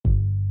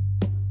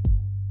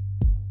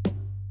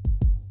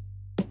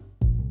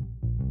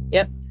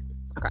Yep.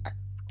 Okay.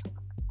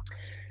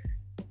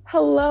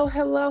 Hello,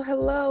 hello,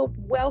 hello.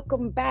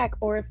 Welcome back.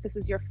 Or if this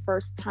is your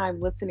first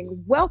time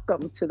listening,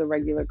 welcome to the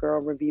Regular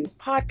Girl Reviews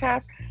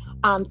podcast.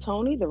 I'm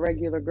Tony, the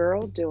regular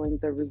girl doing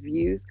the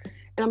reviews.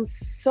 And I'm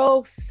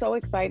so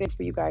excited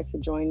for you guys to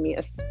join me,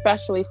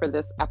 especially for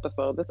this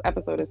episode. This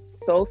episode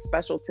is so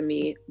special to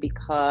me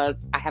because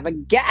I have a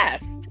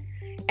guest.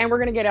 And we're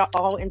going to get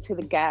all into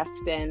the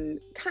guest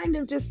and kind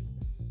of just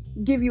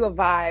give you a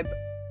vibe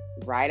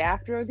right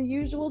after the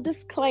usual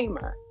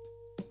disclaimer.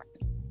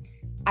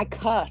 I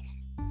cuss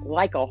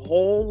like a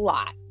whole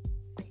lot.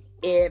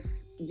 If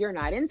you're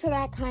not into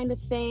that kind of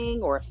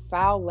thing, or if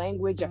foul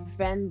language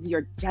offends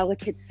your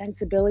delicate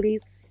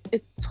sensibilities,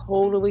 it's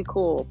totally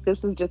cool.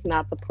 This is just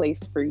not the place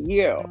for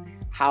you.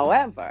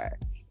 However,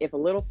 if a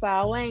little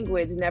foul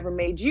language never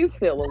made you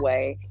feel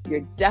away,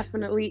 you're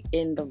definitely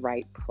in the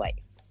right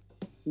place.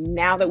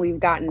 Now that we've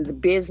gotten the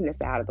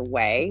business out of the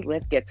way,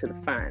 let's get to the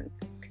fun.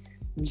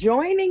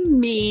 Joining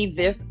me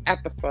this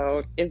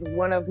episode is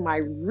one of my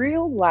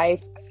real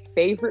life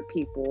favorite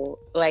people.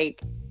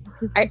 Like,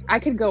 I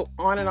could go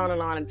on and on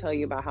and on and tell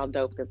you about how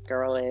dope this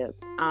girl is.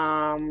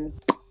 My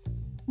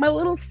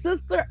little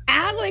sister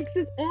Alex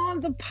is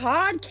on the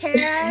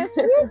podcast.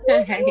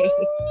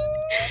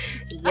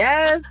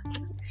 Yes.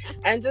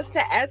 And just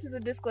to add to the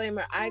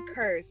disclaimer, I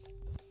curse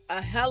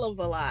a hell of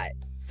a lot.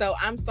 So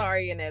I'm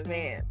sorry in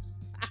advance.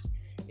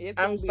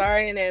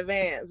 Sorry in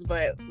advance,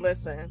 but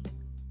listen.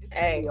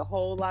 Hey, a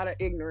whole lot of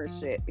ignorant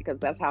shit because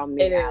that's how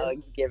me and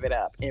Alex give it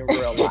up in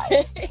real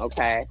life.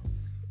 Okay.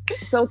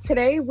 So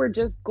today we're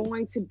just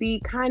going to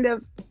be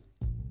let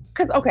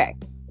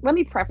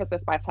me preface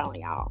this by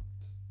telling y'all,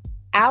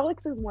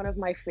 Alex is one of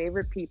my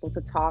favorite people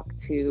to talk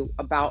to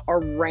about a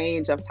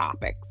range of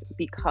topics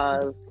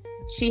because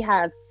she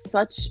has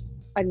such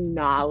a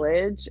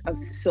knowledge of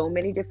so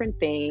many different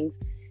things,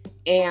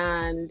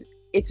 and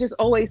it's just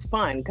always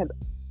fun because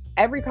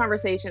every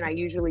conversation I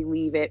usually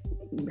leave it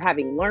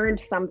having learned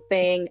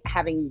something,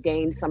 having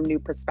gained some new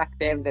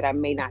perspective that I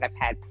may not have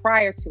had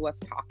prior to us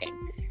talking.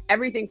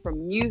 Everything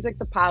from music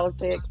to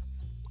politics,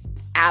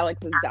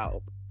 Alex is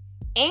dope.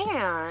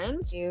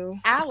 And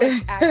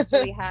Alex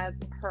actually has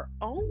her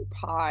own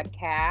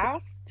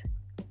podcast.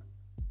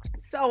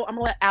 So I'm going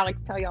to let Alex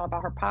tell y'all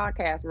about her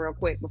podcast real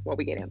quick before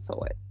we get into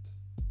it.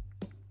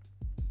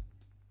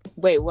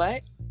 Wait,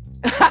 what?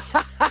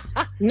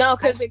 No,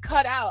 because it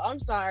cut out. I'm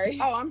sorry.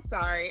 Oh, I'm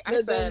sorry.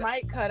 The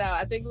mic cut out.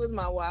 I think it was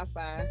my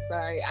Wi-Fi.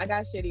 Sorry. I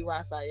got shitty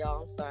Wi-Fi,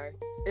 y'all. I'm sorry.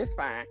 It's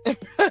fine.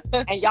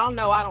 And y'all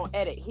know I don't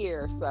edit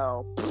here,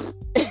 so.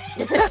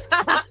 The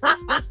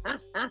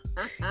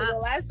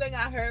last thing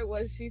I heard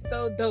was she's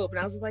so dope.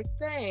 And I was just like,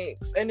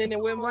 thanks. And then it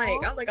went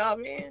blank. I was like, oh,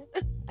 man.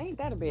 Ain't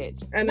that a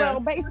bitch? Well,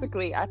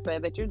 basically, I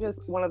said that you're just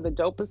one of the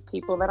dopest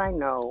people that I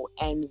know,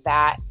 and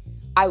that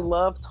I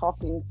love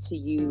talking to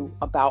you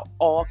about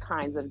all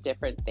kinds of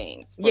different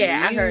things.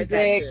 Yeah, I heard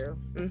that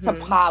too. To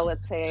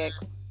politics.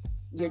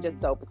 You're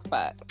just dope as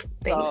fuck.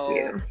 Thank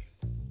you.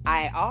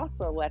 I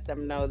also let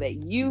them know that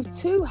you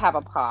too have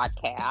a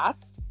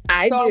podcast.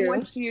 I do. I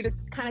want you to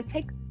kind of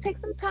take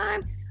some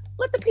time,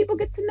 let the people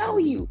get to know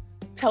you.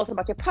 Tell us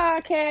about your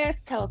podcast.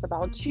 Tell us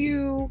about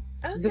you.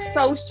 Okay. The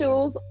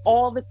socials,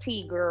 all the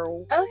tea,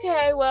 girl.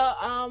 Okay, well,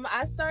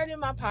 I started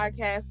my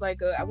podcast I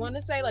want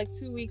to say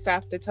 2 weeks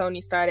after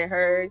Tony started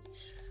hers.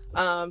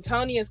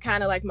 Tony is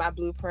kind of like my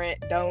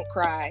blueprint. Don't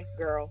cry,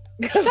 girl.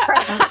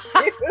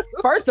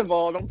 First of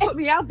all, don't put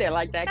me out there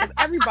like that, because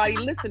everybody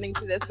listening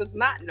to this does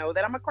not know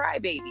that I'm a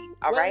crybaby.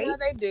 All right? No,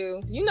 they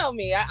do. You know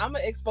me. I'm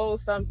gonna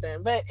expose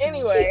something. But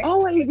anyway, she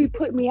always be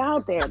putting me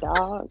out there,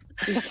 dog.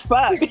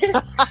 Fuck.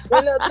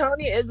 Well, no,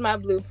 Tony is my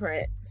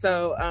blueprint.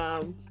 So,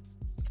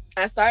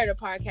 I started a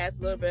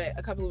podcast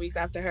a couple of weeks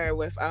after her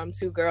with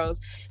two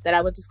girls that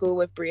I went to school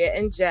with, Bria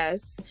and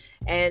Jess,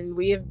 and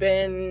we're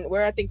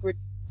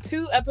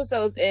 2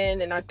 episodes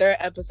in, and our 3rd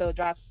episode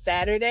drops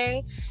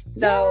Saturday.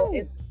 So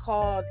It's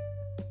called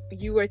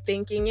You Were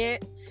Thinking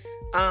It.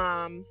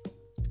 And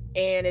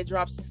it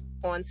drops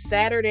on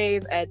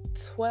Saturdays at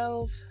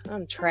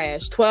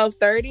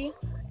 12:30.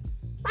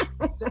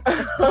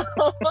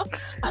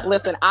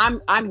 Listen,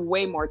 I'm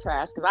way more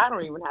trash because I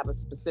don't even have a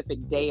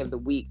specific day of the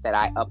week that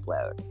I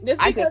upload.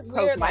 I just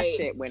post my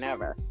shit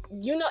whenever.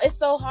 It's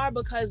so hard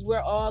because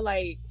we're all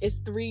it's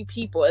 3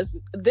 people.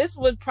 This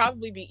would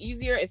probably be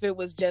easier if it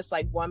was just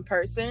one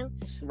person,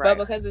 right? But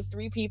because it's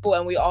 3 people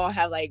and we all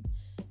have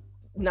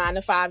 9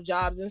 to 5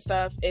 jobs and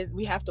stuff,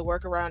 we have to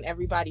work around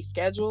everybody's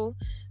schedule.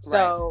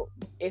 So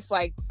it's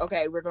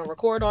okay, we're gonna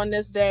record on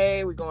this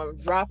day, we're gonna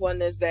drop on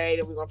this day,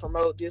 then we're gonna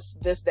promote this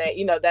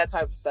day, that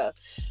type of stuff.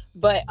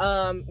 But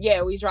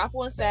we drop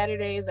on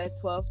Saturdays at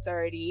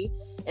 12:30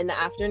 in the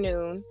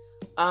afternoon.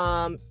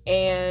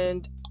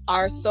 And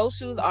our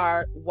socials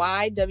are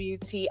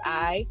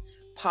YWTI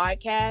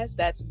podcast.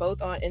 That's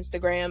both on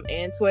Instagram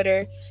and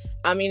Twitter.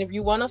 I mean, if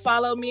you want to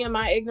follow me and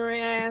my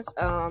ignorant ass,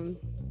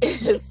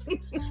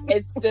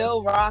 it's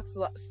still rocks.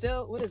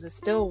 Still, what is it?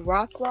 Still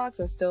rocks locks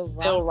or still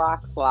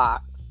rocks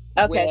locks?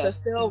 Okay, so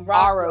still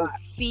Rocks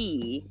Locks.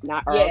 ROC,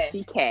 not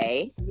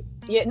ROCK.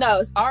 Yeah, no,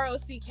 it's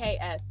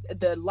ROCKS.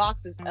 The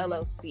Locks is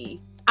LLC.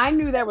 I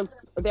knew there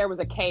was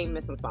a K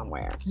missing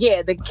somewhere.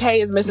 Yeah, the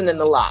K is missing in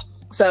the lock.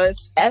 So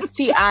it's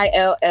STILLROCKS.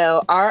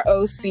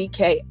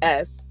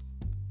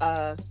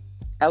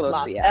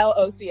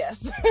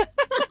 LOCS.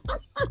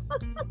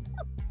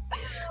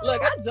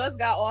 Look, I just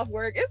got off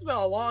work. It's been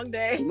a long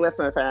day.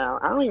 Listen, fam,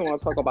 I don't even want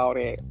to talk about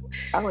it.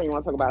 I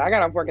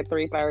got off work at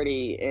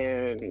 3:30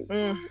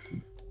 and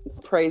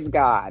praise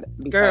God.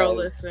 Girl,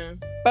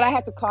 listen. But I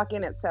had to clock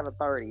in at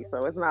 7:30,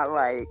 so it's not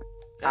like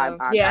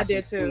I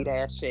did too. Sweet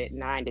ass shit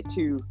 9 to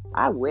 2.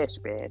 I wish,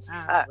 bitch.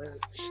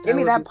 Give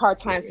me that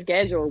part-time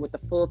schedule with the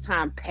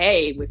full-time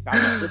pay with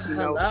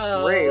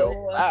Hello.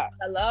 Real.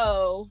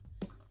 Hello.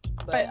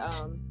 But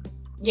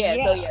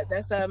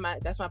so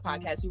that's my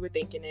podcast. You were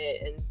thinking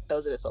it, and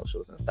those are the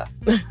socials and stuff.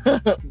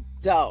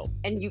 Dope.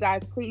 And you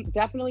guys, please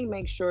definitely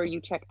make sure you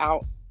check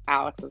out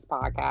Alex's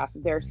podcast.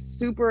 They're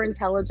super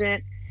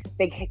intelligent.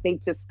 They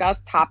discuss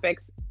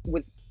topics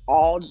with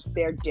all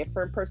their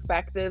different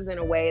perspectives in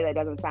a way that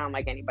doesn't sound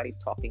like anybody's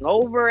talking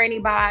over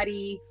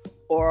anybody,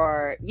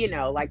 or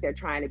like they're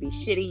trying to be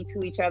shitty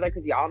to each other,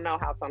 because y'all know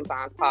how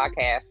sometimes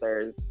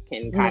podcasters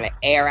can kind of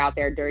air out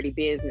their dirty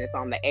business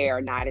on the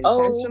air, not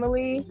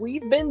intentionally.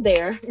 We've been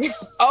there.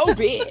 Oh,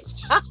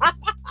 bitch.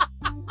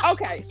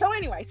 Okay, so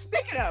anyway,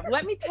 speaking of,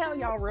 let me tell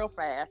y'all real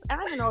fast. And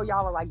I know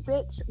y'all are like,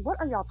 bitch, what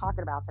are y'all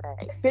talking about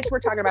today? Bitch, we're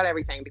talking about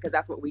everything, because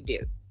that's what we do.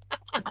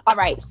 All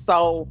right,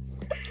 so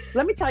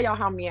let me tell y'all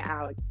how me and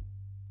Alex,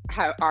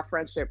 how our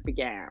friendship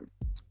began.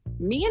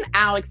 Me and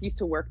Alex used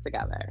to work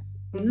together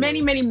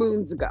many, many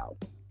moons ago.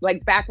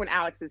 Like back when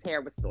Alex's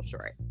hair was still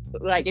short.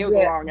 Like it was a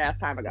long ass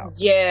time ago.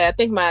 Yeah, I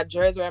think my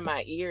dreads were in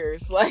my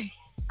ears. Like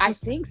I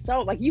think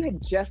so. Like you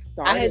had just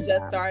started. I had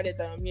just started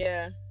them.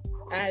 Yeah,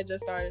 I had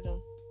just started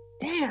them.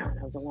 Damn,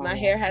 that was a long. My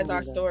hair has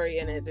our story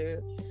in it,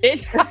 dude.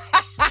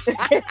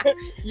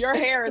 Your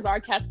hair is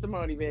our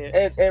testimony, bitch.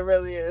 It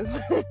really is.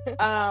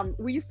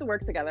 We used to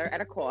work together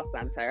at a call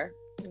center.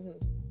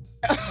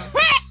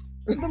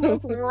 The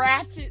most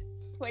ratchet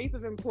place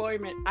of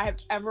employment I have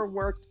ever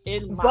worked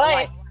in my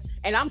life.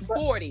 And I'm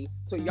 40,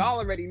 so y'all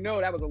already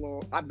know that was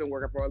I've been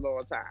working for a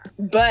long time.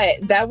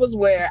 But that was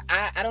where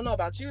I don't know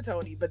about you,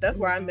 Tony, but that's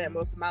where I met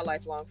most of my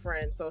lifelong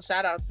friends. So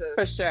shout out to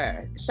for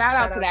sure. Shout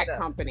out to that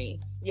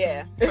company.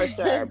 Yeah, for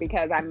sure.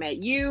 Because I met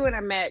you, and I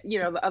met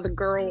the other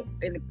girl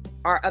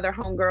our other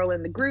homegirl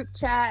in the group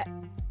chat.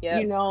 Yeah,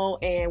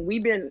 and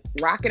we've been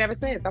rocking ever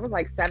since. That was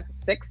like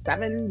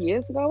 7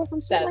 years ago or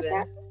some shit like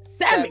that.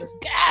 7.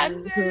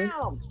 God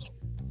damn.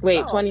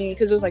 Wait, 20,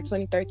 because it was like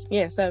 2013.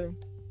 Yeah, 7.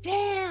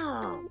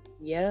 Damn.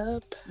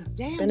 Yep.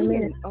 Damn. It's been a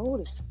minute.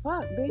 Old as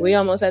fuck, baby. We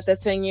almost at the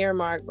 10-year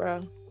mark,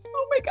 bro.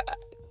 Oh my God.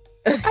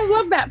 I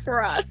love that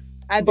for us.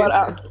 I do.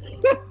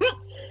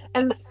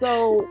 And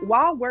so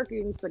while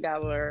working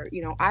together,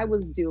 I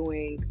was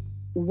doing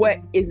what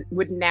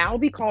would now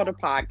be called a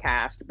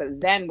podcast, but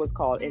then was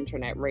called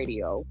internet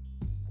radio.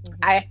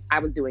 I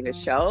was doing a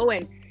show,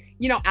 and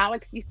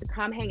Alex used to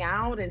come hang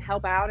out and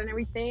help out and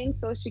everything.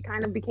 So she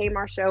kind of became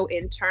our show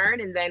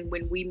intern. And then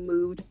when we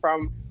moved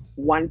from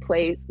one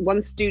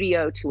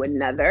studio to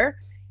another,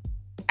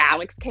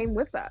 Alex came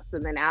with us.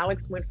 And then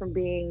Alex went from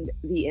being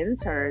the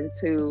intern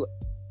to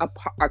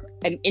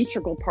an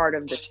integral part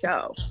of the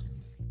show.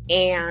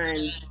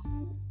 And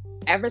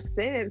ever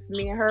since,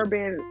 me and her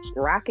been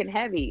rocking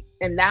heavy.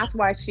 And that's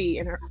why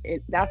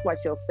that's why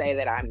she'll say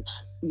that I'm,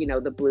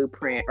 the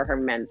blueprint or her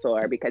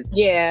mentor, because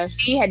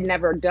she had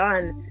never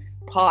done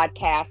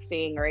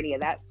podcasting or any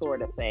of that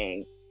sort of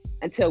thing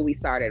until we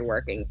started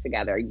working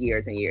together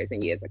years and years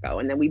and years ago.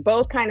 And then we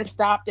both kind of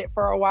stopped it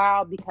for a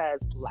while because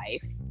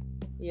life.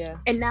 Yeah.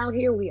 And now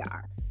here we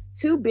are,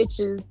 2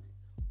 bitches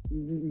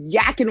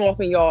yakking off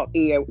in y'all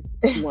ear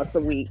once a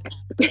week.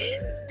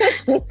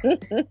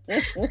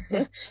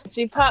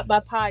 She popped my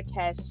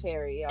podcast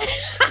cherry, y'all.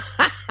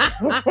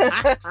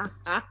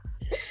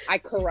 I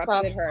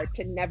corrupted her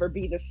to never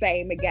be the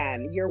same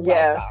again. You're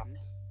welcome.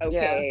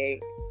 Okay.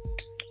 Yeah.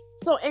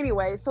 So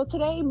anyway,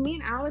 today me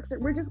and Alex,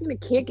 we're just going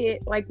to kick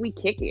it like we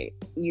kick it.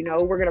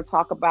 We're going to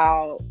talk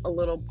about a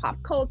little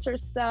pop culture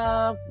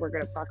stuff. We're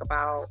going to talk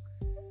about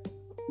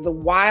the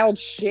wild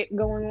shit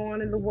going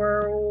on in the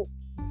world.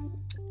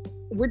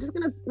 We're just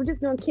going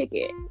to kick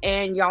it,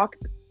 and y'all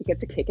get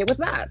to kick it with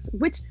us,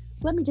 which,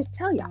 let me just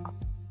tell y'all,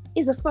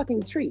 is a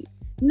fucking treat.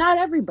 Not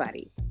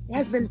everybody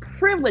has been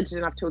privileged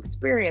enough to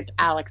experience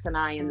Alex and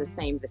I in the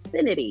same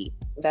vicinity.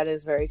 That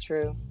is very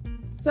true.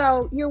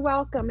 So you're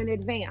welcome in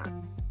advance.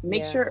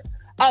 Make sure.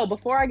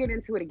 Before I get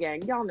into it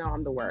again, y'all know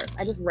I'm the worst.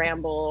 I just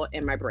ramble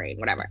in my brain,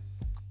 whatever.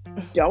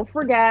 Don't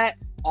forget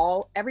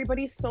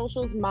everybody's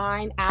socials,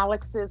 mine,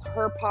 Alex's,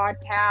 her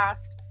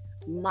podcast,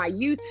 my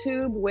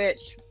YouTube,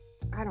 which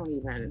I don't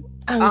even.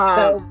 I'm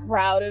so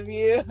proud of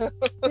you.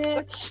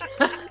 Bitch.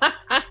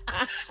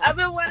 I've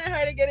been wanting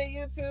her to get a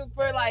YouTube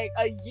for like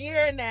a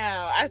year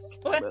now. I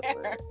swear.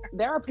 Listen,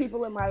 there are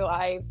people in my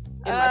life,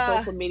 in my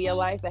social media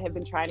life, that had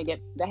been trying to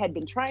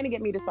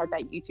get me to start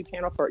that YouTube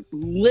channel for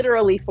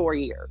literally 4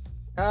 years.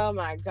 Oh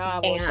my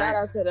God. Well, And shout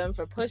out to them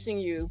for pushing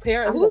you.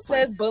 Who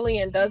says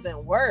bullying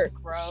doesn't work,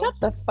 bro? Shut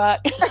the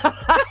fuck.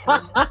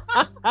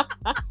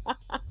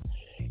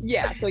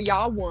 Yeah, so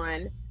y'all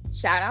won.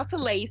 Shout out to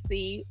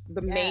Lacey,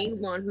 the main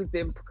one who's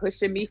been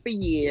pushing me for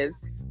years.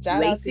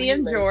 Lacey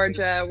and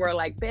Georgia were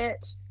like,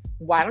 bitch,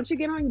 why don't you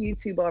get on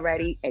YouTube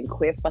already and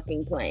quit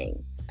fucking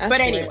playing? But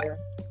anyway,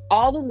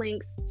 all the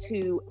links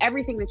to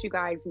everything that you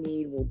guys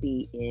need will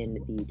be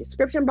in the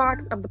description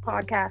box of the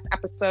podcast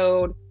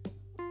episode.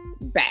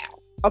 Bow.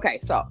 Okay,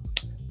 so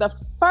the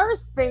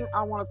first thing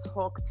I want to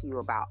talk to you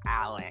about,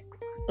 Alex.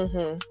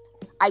 Mm-hmm.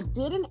 I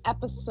did an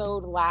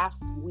episode last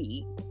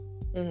week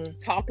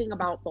talking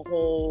about the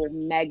whole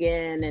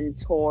Megan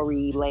and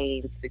Tory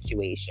Lanez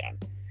situation.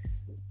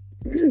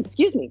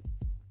 Excuse me.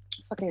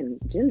 Fucking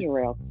ginger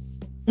ale.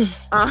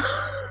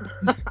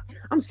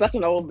 I'm such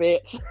an old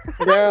bitch.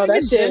 Girl,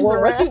 that shit,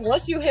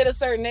 once you hit a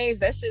certain age,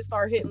 that shit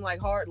start hitting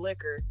like hard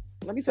liquor.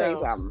 Let me tell you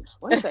something.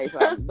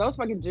 Those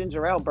fucking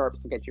ginger ale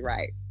burps will get you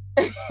right.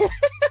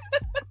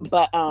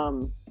 But,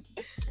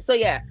 so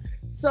yeah.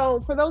 So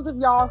for those of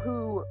y'all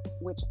who,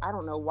 which I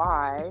don't know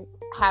why,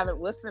 haven't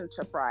listened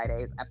to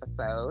Friday's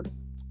episode,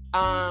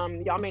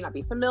 y'all may not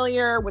be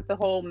familiar with the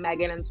whole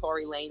Megan and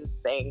Tory Lanez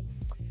thing.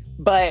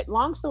 But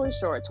long story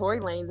short,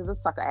 Tory Lanez is a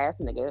sucker ass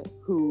nigga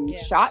who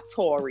shot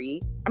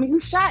who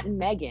shot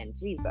Megan,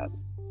 Jesus.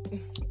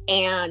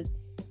 And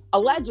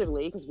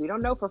allegedly, because we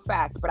don't know for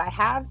fact, but I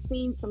have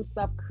seen some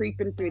stuff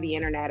creeping through the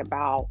internet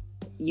about,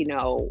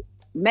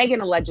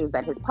 Megan alleges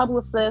that his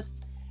publicists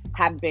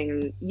have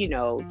been,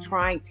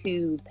 trying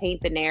to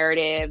paint the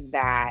narrative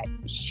that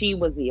she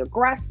was the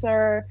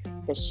aggressor,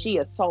 that she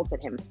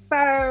assaulted him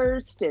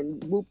first,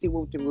 and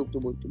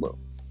whoop-de-whoop-de-whoop-de-whoop-de-whoop.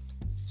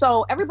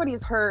 So everybody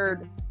has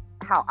heard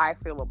how I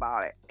feel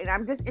about it. And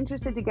I'm just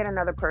interested to get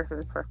another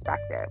person's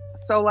perspective.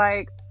 So,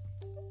 like,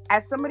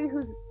 as somebody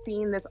who's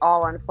seen this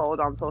all unfold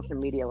on social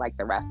media like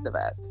the rest of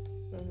us,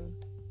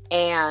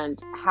 and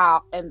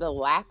the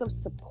lack of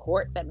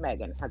support that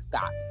Megan has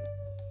gotten,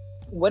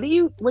 what do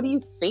you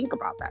think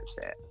about that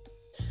shit?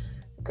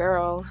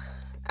 Girl,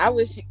 I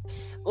wish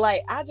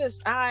okay,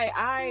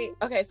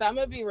 so I'm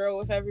gonna be real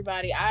with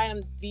everybody. I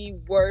am the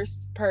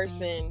worst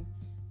person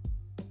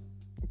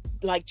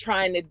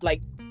trying to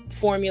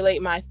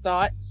formulate my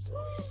thoughts.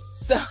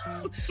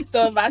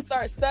 So if I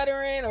start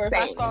stuttering or if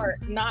I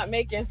start not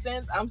making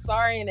sense, I'm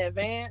sorry in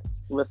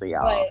advance. Listen,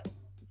 y'all.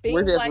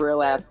 We're just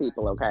real ass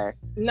people, okay?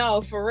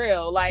 No, for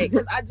real.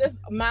 Because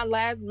my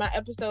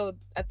episode,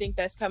 I think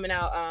that's coming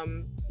out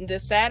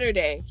this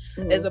Saturday,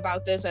 is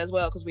about this as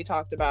well, because we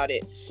talked about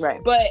it.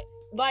 Right. But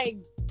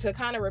to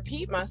kind of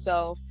repeat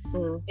myself,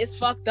 it's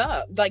fucked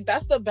up.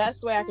 That's the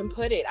best way I can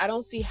put it. I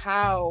don't see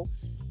how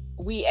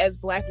we as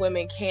Black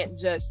women can't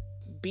just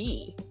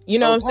be. You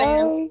know what I'm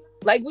saying?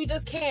 We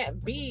just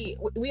can't be.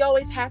 We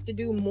always have to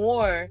do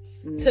more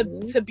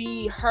to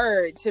be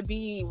heard, to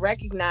be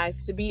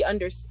recognized, to be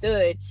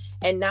understood,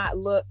 and not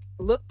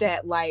looked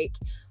at like,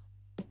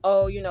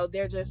 oh,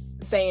 they're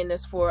just saying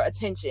this for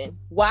attention.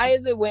 Why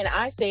is it when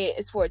I say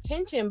it's for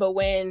attention, but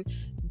when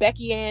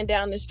Becky Ann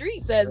down the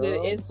street says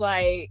it's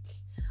like,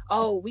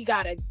 oh, we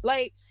gotta,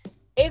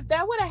 if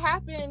that would have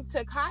happened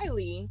to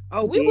Kylie,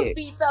 we would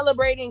be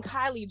celebrating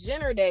Kylie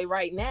Jenner Day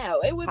right now.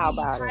 It would be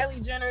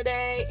Kylie Jenner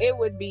Day. It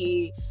would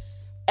be,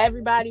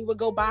 everybody would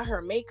go buy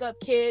her makeup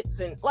kits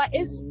and but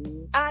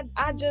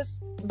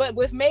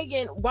with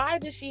Megan, why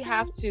does she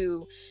have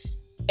to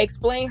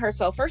explain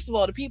herself? First of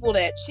all, to people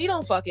that she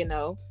don't fucking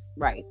know.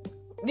 Right.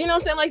 You know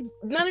what I'm saying?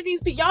 None of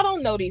these people, y'all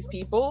don't know these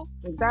people.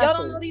 Exactly. Y'all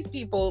don't know these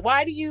people.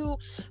 Why do you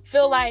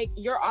feel like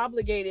you're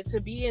obligated to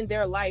be in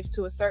their life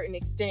to a certain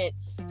extent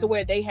to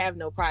where they have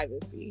no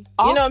privacy?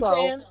 You know what I'm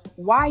saying?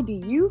 Why do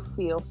you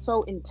feel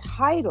so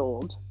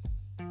entitled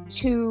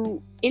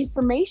to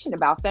information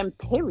about them,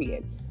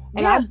 period?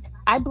 And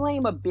I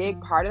blame a big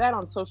part of that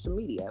on social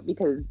media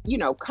because,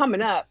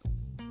 coming up,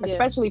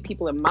 especially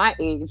people in my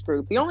age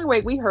group, the only way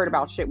we heard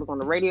about shit was on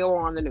the radio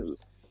or on the news.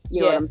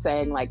 You know what I'm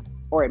saying?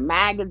 Or in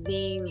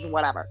magazines,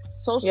 whatever.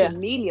 Social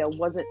media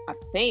wasn't a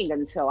thing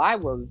until I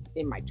was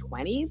in my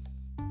 20s.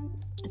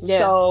 Yeah.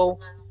 So,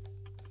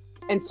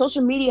 and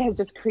social media has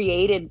just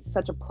created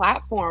such a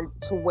platform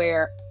to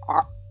where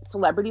our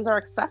celebrities are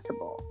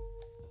accessible.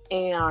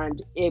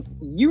 And if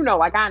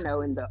like I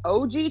know in the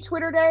OG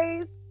Twitter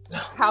days,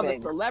 how the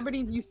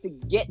celebrities used to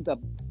get the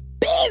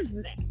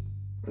business.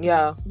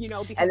 Yeah.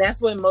 And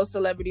that's when most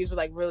celebrities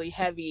were really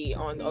heavy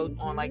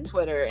on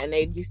Twitter, and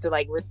they used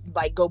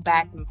to go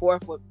back and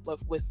forth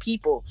with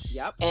people.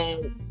 Yep.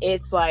 And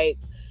it's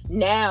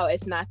now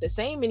it's not the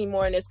same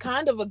anymore, and it's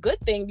kind of a good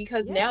thing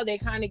because now they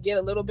kind of get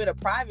a little bit of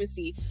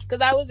privacy.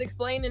 Because I was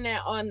explaining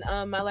that on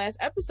my last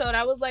episode.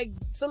 I was like,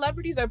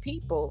 celebrities are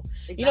people.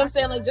 Exactly. You know what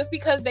I'm saying? Just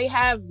because they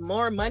have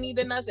more money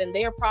than us and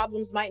their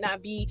problems might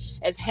not be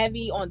as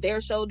heavy on their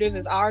shoulders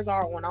as ours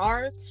are on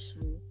ours,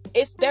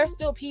 they're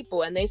still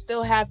people, and they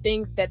still have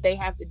things that they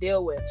have to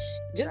deal with.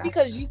 Just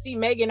because you see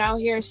Megan out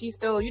here and she's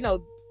still,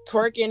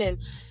 twerking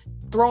and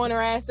throwing her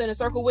ass in a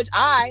circle, which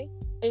I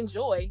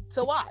enjoy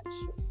to watch.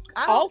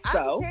 I don't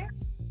care.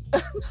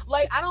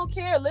 Like, I don't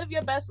care. Live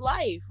your best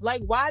life.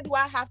 Like, why do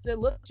I have to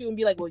look at you and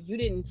be like, well, you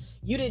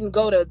didn't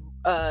go to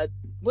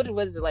what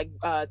was it, like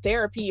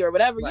therapy or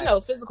whatever,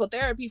 right. Physical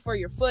therapy for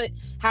your foot.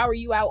 How are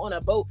you out on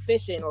a boat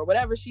fishing or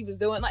whatever she was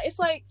doing? Like, it's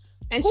like,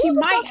 and she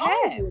might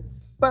have,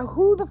 but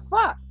who the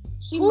fuck?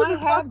 She might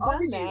have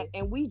done that,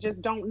 and we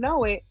just don't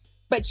know it.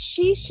 But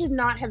she should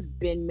not have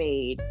been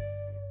made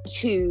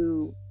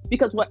to,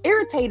 because what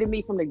irritated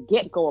me from the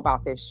get-go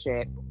about this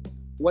shit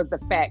was the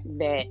fact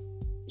that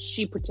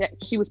she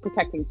was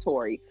protecting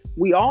Tory.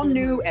 We all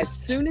knew as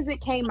soon as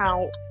it came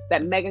out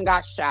that Megan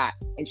got shot,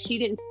 and she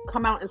didn't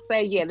come out and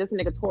say, yeah, this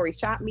nigga Tory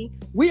shot me.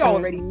 We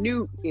already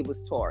knew it was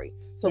Tory.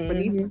 So for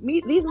these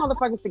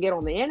motherfuckers to get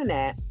on the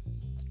internet,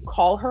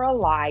 call her a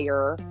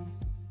liar,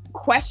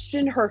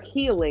 question her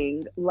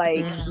healing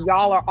like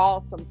y'all are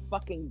all some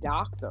fucking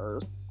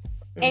doctors.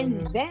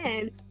 And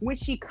then when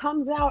she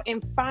comes out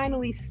and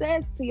finally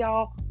says to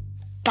y'all,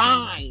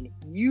 fine,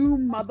 you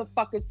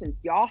motherfuckers, since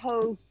y'all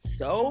hoes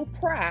so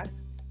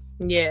pressed,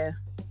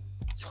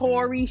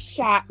 Tory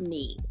shot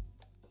me.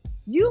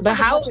 You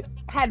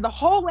had the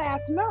whole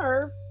ass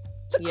nerve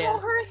to call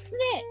her a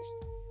snitch.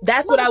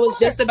 That's what I was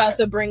just about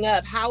to bring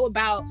up. How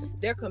about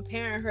they're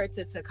comparing her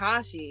to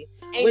Tekashi?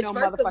 Which,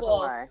 first of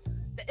all,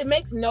 it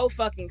makes no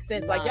fucking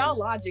sense. Like, y'all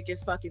logic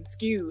is fucking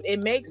skewed.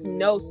 It makes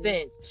no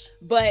sense.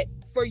 But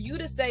for you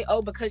to say,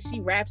 oh, because she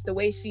raps the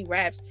way she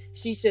raps,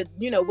 she should,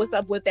 what's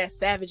up with that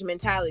savage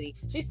mentality?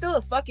 She's still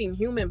a fucking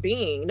human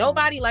being.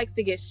 Nobody likes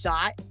to get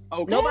shot.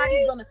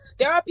 Okay.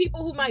 There are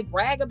people who might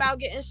brag about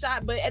getting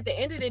shot, but at the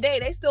end of the day,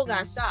 they still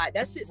got shot.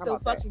 That shit still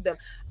fucks with them.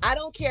 I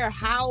don't care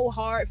how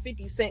hard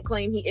 50 Cent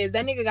claim he is.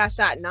 That nigga got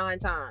shot 9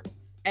 times.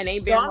 And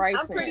ain't been right.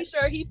 I'm pretty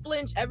sure he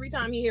flinched every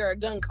time he hear a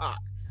gun cock.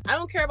 I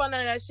don't care about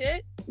none of that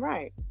shit.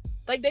 Right.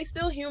 Like, they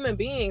still human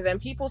beings, and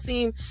people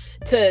seem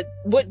to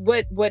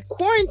what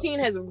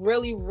quarantine has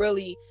really,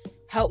 really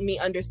helped me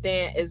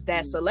understand is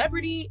that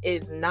celebrity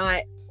is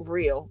not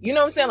real. You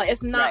know what I'm saying? Like,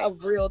 it's not a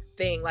real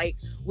thing. Like,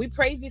 we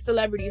praise these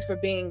celebrities for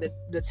being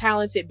the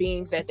talented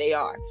beings that they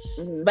are,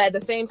 but at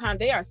the same time,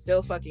 they are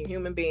still fucking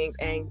human beings,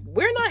 and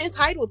we're not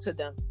entitled to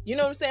them. You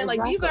know what I'm saying?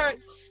 Exactly. Like,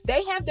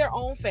 they have their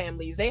own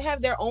families, they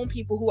have their own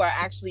people who are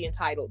actually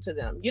entitled to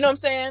them. You know what I'm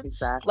saying?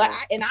 Exactly. Like,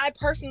 I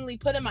personally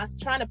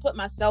trying to put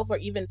myself, or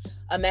even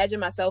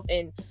imagine myself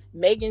in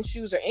Megan's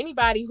shoes, or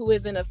anybody who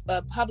is in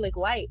a public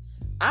light,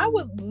 I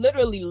would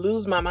literally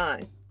lose my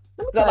mind.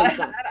 So I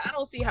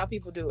don't see how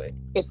people do it.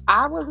 If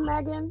I was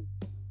Megan,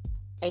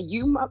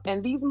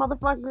 and these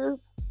motherfuckers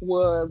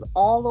was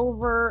all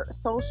over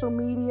social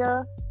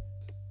media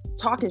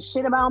talking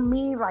shit about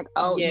me, like,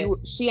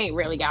 she ain't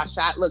really got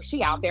shot. Look,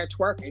 she out there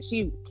twerking.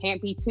 She can't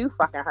be too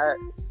fucking hurt.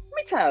 Let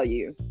me tell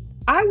you,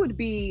 I would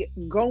be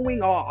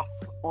going off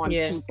on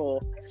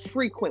people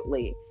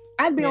frequently.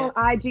 I'd be on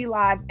IG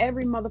Live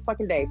every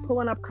motherfucking day,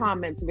 pulling up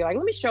comments and be like,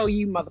 let me show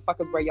you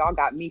motherfuckers where y'all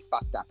got me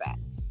fucked up at.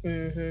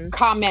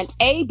 Comment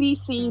A, B,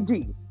 C,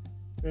 D.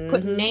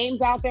 Put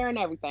names out there and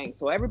everything,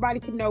 so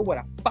everybody can know what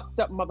a fucked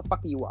up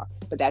motherfucker you are.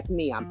 But that's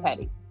me. I'm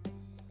petty.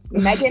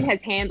 Megan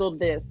has handled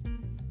this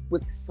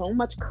with so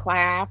much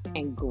class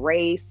and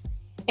grace,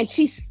 and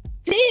she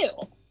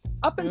still,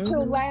 up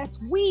until last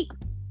week,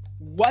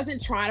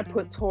 wasn't trying to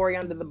put Tory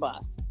under the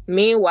bus.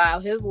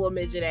 Meanwhile, his little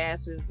midget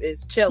ass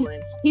is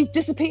chilling. He's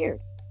disappeared.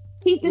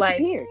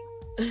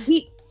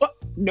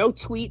 No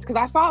tweets, because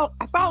I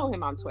follow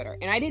him on Twitter,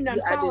 and I didn't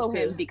unfollow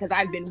him because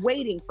I've been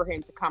waiting for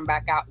him to come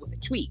back out with a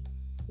tweet.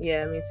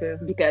 Yeah, me too.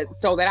 Because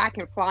so that I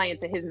can fly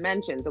into his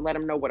mentions and let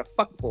him know what a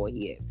fuckboy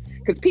he is.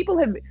 Because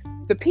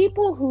the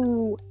people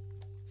who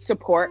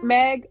support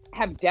Meg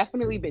have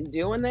definitely been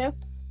doing this,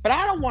 but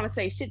I don't want to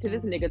say shit to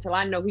this nigga till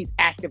I know he's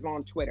active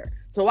on Twitter.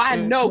 So I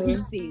know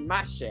he's seen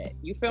my shit.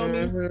 You feel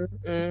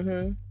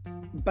me?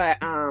 But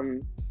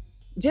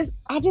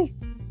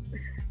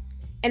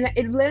and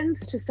it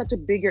lends to such a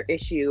bigger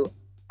issue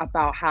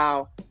about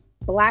how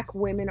Black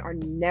women are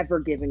never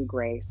given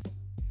grace.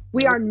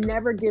 We are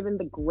never given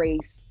the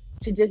grace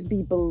to just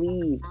be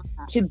believed,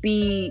 to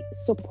be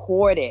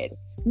supported.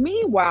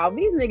 Meanwhile,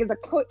 these niggas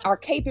are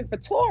caping for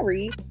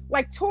Tory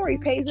like Tory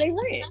pays their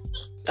rent.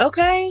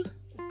 Okay.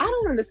 I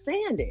don't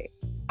understand it.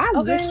 I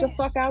wish the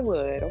fuck I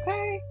would,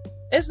 okay?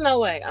 It's no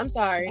way. I'm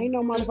sorry. Ain't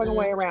no motherfucking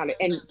way around it.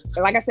 And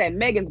like I said,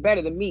 Megan's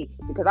better than me,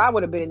 because I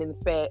would have been in the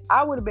Fed.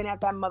 I would have been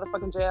at that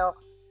motherfucking jail.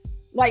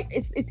 Like,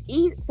 it's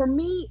easy for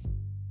me.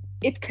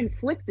 It's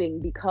conflicting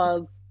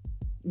because,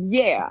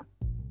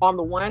 on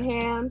the one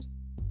hand,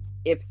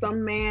 if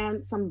some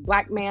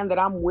Black man that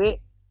I'm with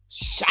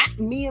shot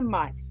me in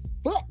my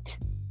foot.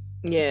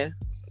 Yeah.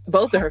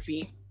 Both of her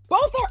feet.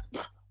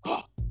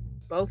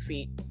 Both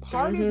feet.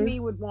 Part of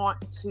me would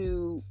want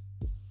to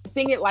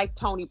sing it like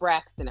Toni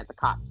Braxton to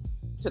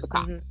the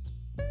cops.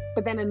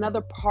 But then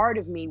another part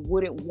of me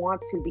wouldn't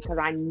want to, because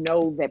I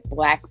know that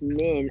Black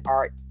men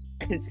are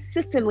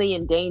consistently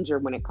in danger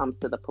when it comes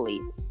to the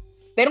police.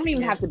 They don't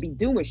even have to be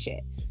doing shit.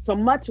 So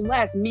much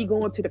less me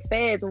going to the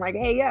feds and like,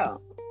 hey,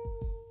 yo,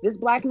 this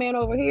Black man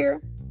over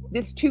here,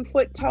 this 2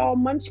 foot tall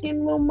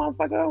munchkin little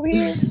motherfucker over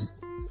here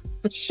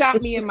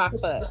shot me in my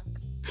foot.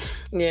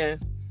 Yeah.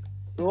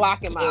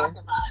 lock him out.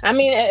 I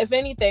mean, if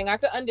anything, I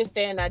could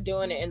understand not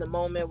doing it in the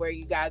moment where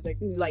you guys are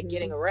like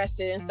getting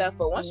arrested and stuff.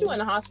 But once you're in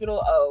the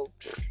hospital,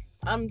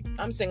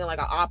 I'm singing like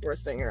an opera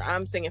singer.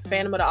 I'm singing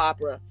Phantom of the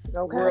Opera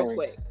real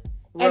quick.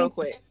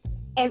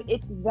 And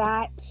it's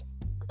that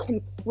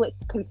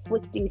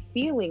conflicting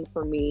feeling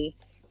for me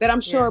that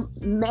I'm sure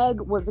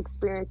Meg was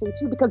experiencing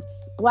too, because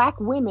Black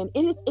women,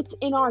 and it's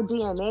in our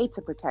DNA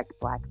to protect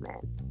Black men.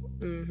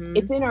 Mm-hmm.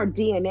 It's in our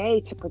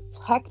DNA to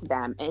protect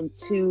them and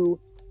to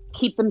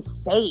keep them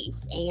safe.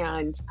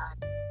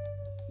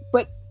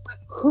 But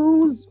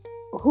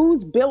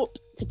who's built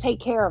to take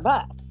care of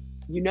us?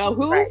 You know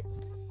who? Right.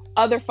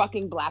 Other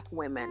fucking Black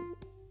women.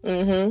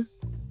 Mm-hmm.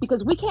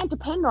 Because we can't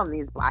depend on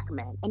these Black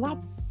men, and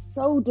that's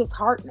so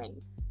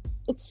disheartening.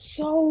 It's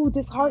so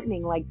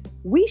disheartening. Like,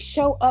 we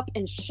show up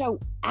and show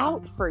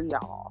out for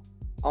y'all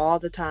all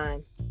the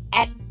time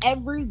at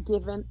every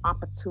given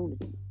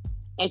opportunity.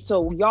 And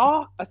so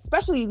y'all,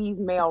 especially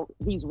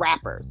these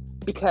rappers,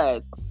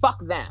 because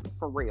fuck them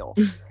for real.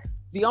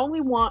 The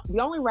only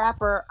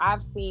rapper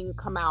I've seen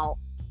come out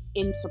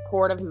in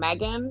support of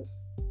Megan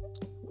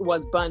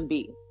was Bun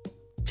B.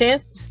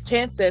 Chance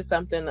said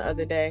something the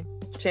other day.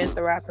 Chance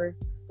the rapper.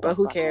 But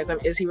who cares?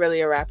 Is he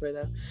really a rapper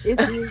though?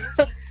 Is he?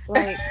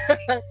 Like,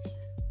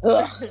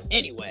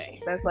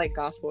 anyway, that's like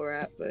gospel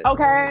rap. But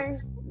okay,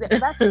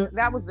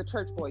 that was the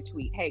church boy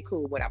tweet. Hey,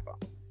 cool, whatever.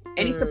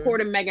 And he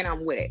supported Megan.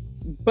 I'm with it.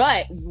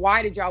 But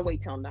why did y'all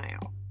wait till now?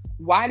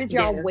 Why did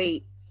y'all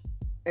wait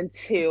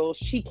until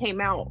she came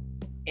out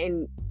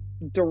and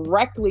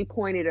directly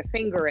pointed a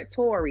finger at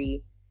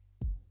Tory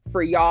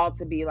for y'all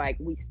to be like,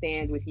 "We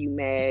stand with you,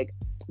 Meg"?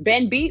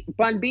 Bun B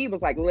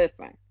was like,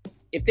 "Listen,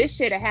 if this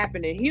shit had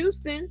happened in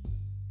Houston,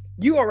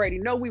 you already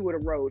know we would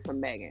have rode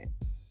from Megan.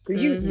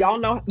 Because y'all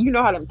know,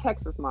 how them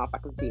Texas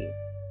motherfuckers be."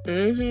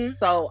 Mm-hmm.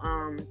 So,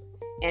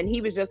 and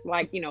he was just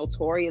like,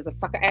 Tory is a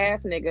sucker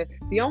ass nigga.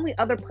 The only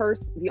other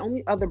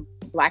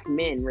Black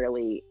men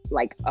really,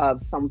 like,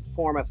 of some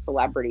form of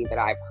celebrity that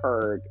I've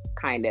heard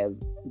kind of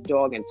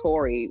dogging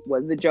Tory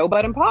was the Joe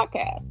Budden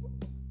podcast.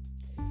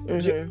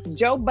 Mm-hmm.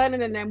 Joe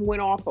Budden and them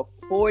went on for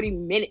 40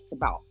 minutes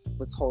about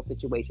this whole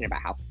situation,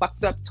 about how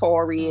fucked up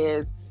Tory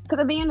is. Because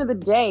at the end of the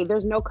day,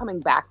 there's no coming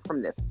back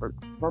from this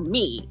for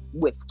me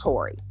with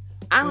Tory.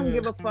 I don't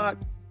give a fuck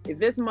if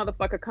this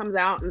motherfucker comes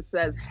out and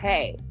says,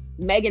 "Hey,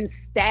 Megan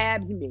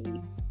stabbed me.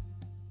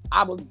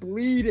 I was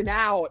bleeding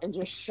out and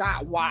just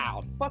shot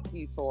wild." Fuck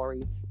you,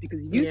 Tory,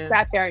 because you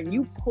sat there and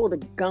you pulled a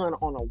gun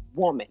on a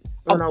woman.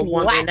 On a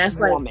woman. That's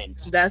woman.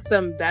 Like, that's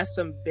some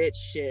bitch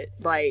shit.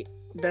 Like,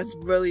 that's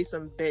really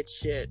some bitch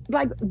shit.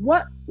 Like,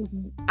 what?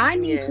 I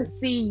need to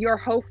see your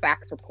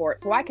HOFAX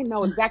report so I can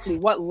know exactly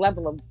what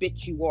level of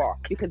bitch you are,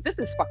 because this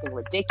is fucking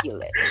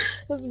ridiculous.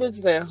 This bitch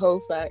said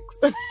HOFAX.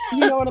 You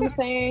know what I'm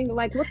saying?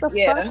 Like, what the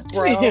fuck,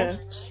 bro? Yeah.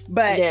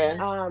 But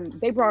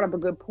they brought up a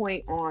good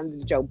point on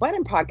the Joe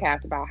Budden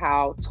podcast about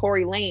how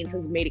Tory Lanez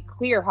has made it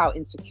clear how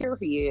insecure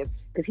he is,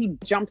 because he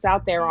jumps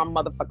out there on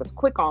motherfuckers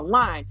quick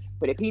online,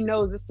 but if he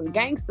knows there's some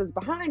gangsters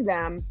behind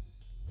them,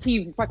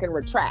 he fucking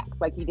retracts,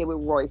 like he did with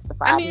Royce the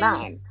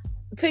 5'9".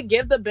 To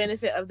give the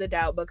benefit of the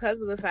doubt,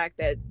 because of the fact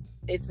that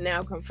it's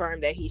now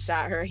confirmed that he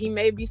shot her, he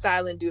may be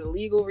silent due to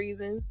legal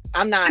reasons.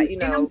 I'm not,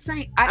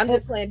 I'm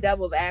just playing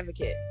devil's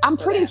advocate. I'm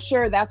pretty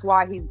sure that's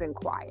why he's been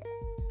quiet.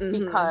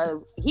 Mm-hmm. Because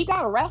he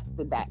got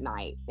arrested that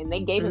night and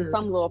they gave him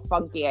some little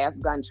funky ass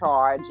gun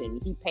charge,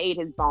 and he paid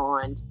his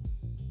bond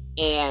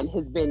and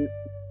has been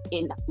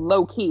in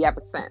low key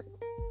ever since.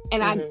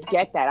 And I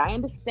get that. I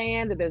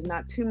understand that there's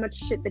not too much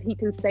shit that he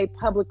can say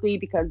publicly,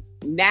 because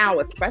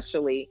now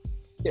especially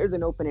there's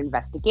an open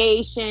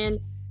investigation,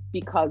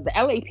 because the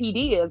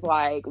LAPD is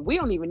like, we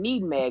don't even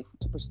need Meg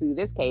to pursue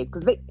this case,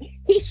 because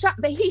he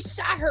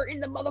shot her in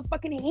the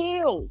motherfucking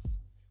hills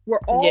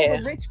where all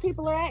the rich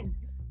people are at.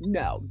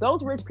 No,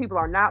 those rich people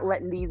are not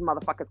letting these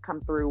motherfuckers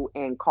come through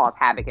and cause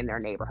havoc in their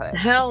neighborhood.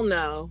 Hell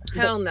no.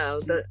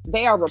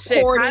 They are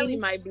reporting. Kylie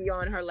might be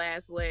on her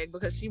last leg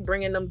because she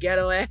bringing them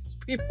ghetto ass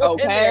people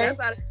in there.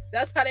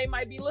 That's how they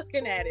might be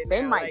looking at it.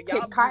 They might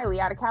kick Kylie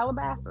out of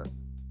Calabasas.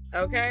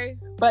 Okay.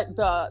 But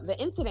the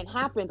incident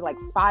happened like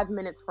 5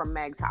 minutes from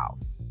Meg's house,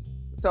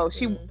 so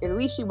she at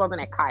least she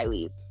wasn't at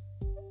Kylie's,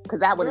 because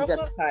that would have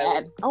just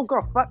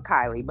fuck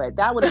Kylie. But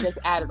that would have just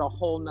added a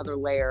whole nother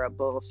layer of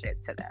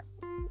bullshit to this.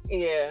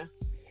 Yeah.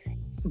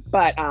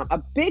 But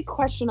a big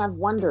question I've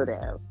wondered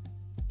is,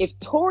 if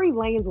Tory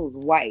Lanez was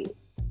white,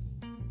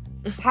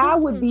 how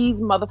would these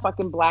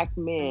motherfucking Black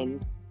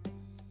men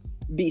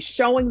be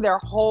showing their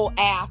whole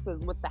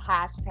asses with the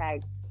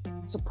hashtag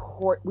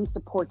we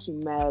support you,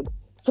 Meg,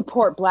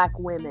 support Black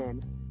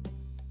women?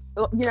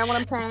 You know what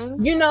I'm saying?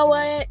 You know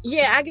what?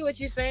 Yeah, I get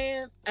what you're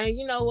saying. And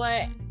you know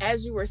what?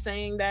 As you were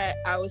saying that,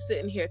 I was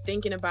sitting here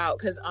thinking about,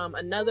 because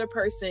another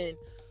person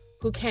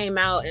who came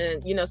out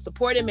and,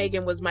 supported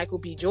Megan was Michael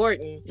B.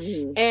 Jordan.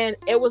 Mm-hmm. And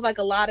it was like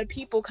a lot of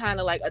people kind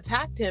of like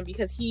attacked him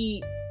because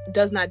he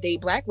does not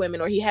date Black women,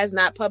 or he has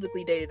not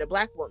publicly dated a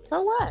Black woman.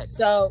 So what?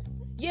 So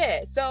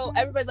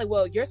everybody's like,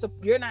 well,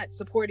 you're not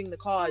supporting the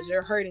cause,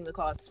 you're hurting the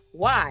cause.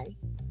 Why?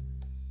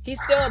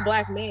 He's still a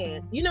black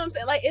man. You know what I'm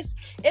saying? Like it's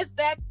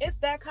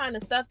that kind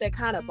of stuff that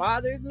kind of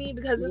bothers me,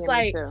 because it's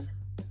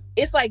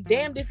like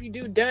damned if you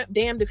do,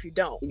 damned if you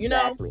don't. You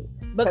know?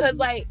 Because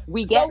like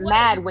we get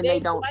mad when they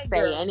don't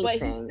say anything.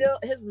 But he's still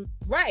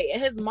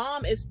and his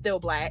mom is still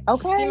black.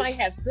 Okay. He might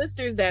have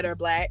sisters that are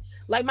black.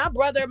 Like my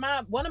brother,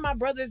 one of my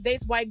brothers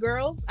dates white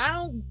girls.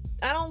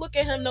 I don't look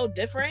at him no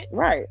different.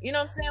 Right. You know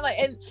what I'm saying? Like,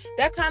 and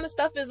that kind of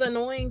stuff is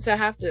annoying to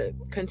have to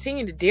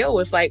continue to deal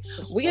with. Like,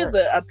 we as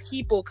a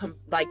people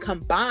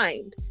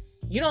combined,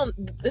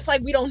 it's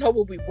like we don't know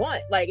what we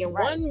want. Like, in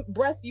one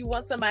breath you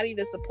want somebody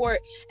to support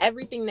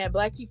everything that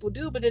black people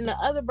do, but in the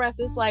other breath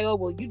it's like, oh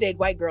well, you date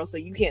white girls so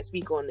you can't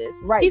speak on this.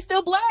 Right. He's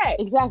still black.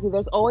 Exactly.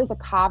 There's always a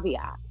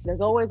caveat.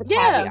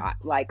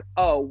 Like,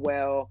 oh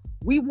well,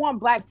 we want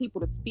black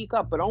people to speak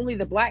up, but only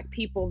the black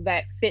people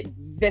that fit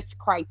this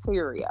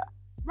criteria.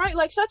 Right,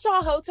 like shut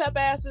y'all hotep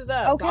asses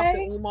up, okay?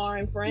 Dr. Umar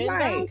and friends.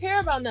 Right. I don't care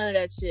about none of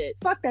that shit.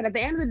 Fuck that. At the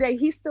end of the day,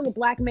 he's still a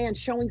black man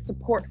showing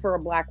support for a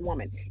black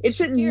woman. It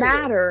shouldn't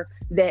matter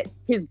that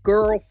his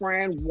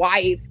girlfriend,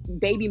 wife,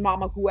 baby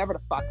mama, whoever the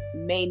fuck,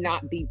 may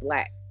not be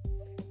black.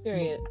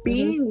 Period.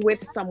 Being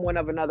with someone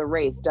of another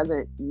race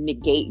doesn't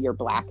negate your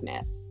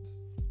blackness.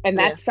 And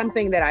that's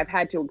something that I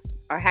had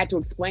to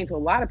explain to a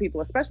lot of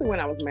people, especially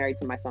when I was married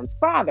to my son's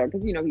father,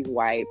 because he's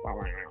white.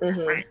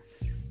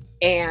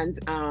 And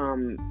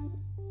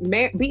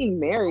being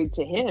married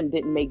to him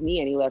didn't make me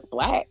any less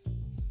black.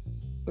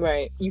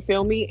 Right. You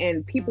feel me?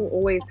 And people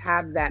always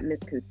have that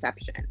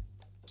misconception.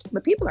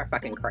 But people are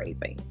fucking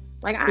crazy.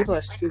 People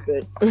are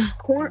stupid.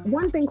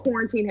 One thing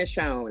quarantine has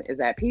shown is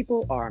that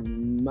people are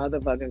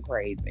motherfucking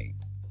crazy.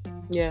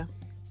 Yeah.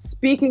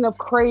 Speaking of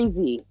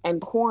crazy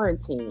and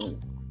quarantine.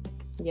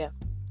 Yeah.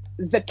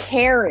 The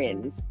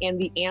Karens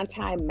and the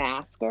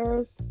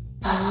anti-maskers.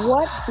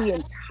 What the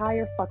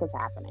entire fuck is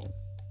happening?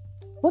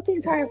 What the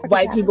entire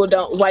white people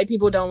don't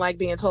like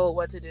being told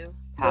what to do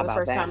for the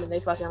first time in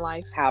their fucking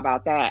life. How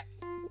about that?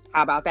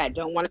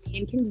 Don't want to be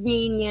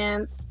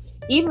inconvenienced.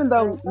 Even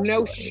though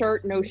no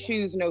shirt, no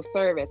shoes, no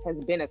service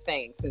has been a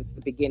thing since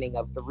the beginning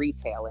of the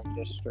retail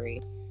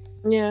industry.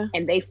 Yeah.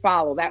 And they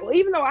follow that. Well,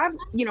 even though I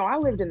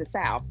lived in the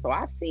South, so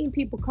I've seen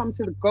people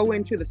go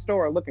into the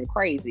store looking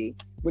crazy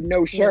with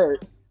no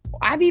shirt.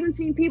 I've even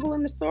seen people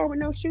in the store with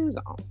no shoes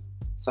on.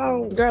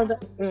 So, girl,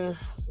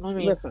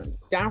 listen,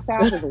 down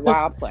South is a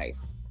wild place.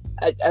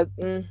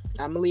 I'm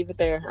gonna leave it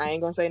there. I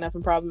ain't gonna say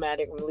nothing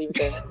problematic. I'm gonna leave it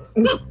there.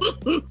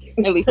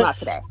 At least not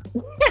today.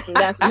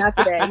 Not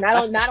today.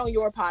 Not on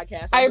your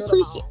podcast. I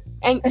appreciate,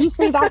 and you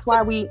see, that's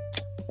why we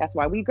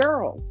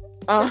girls.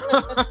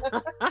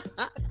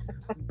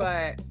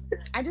 But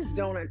I just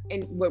don't.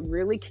 And what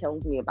really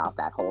kills me about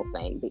that whole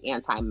thing, the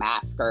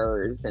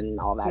anti-maskers and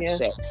all that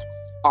shit,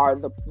 are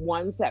the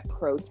ones that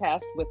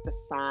protest with the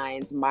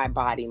signs "My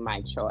body,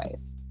 my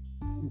choice,"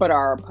 but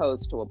are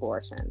opposed to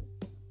abortion.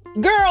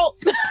 Girl,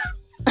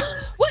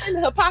 what in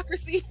the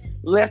hypocrisy?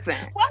 Listen.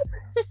 What?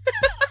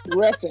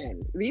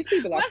 Listen, these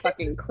people are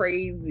fucking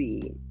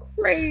crazy.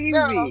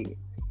 Girl,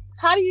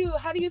 how do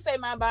you say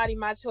my body,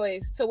 my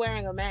choice to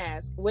wearing a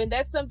mask when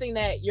that's something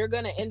that you're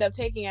gonna end up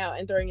taking out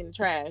and throwing in the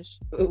trash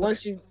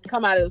once you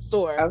come out of the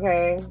store?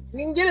 Okay.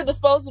 You can get a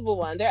disposable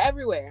one. They're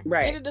everywhere.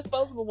 Right. Get a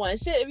disposable one.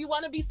 Shit, if you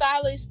want to be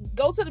stylish,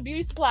 go to the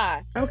beauty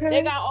supply. Okay.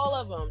 They got all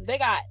of them. They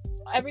got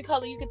every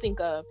color you could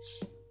think of.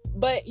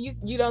 But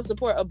you don't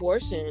support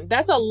abortion.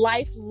 That's a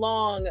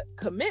lifelong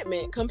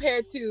commitment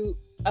compared to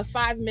a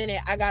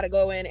 5-minute, I gotta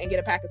go in and get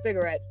a pack of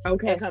cigarettes and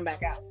come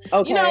back out.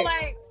 Okay.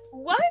 Like,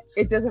 what?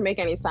 It doesn't make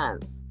any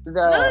sense.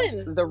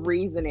 The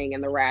reasoning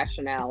and the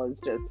rationale is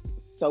just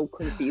so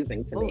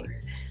confusing to me.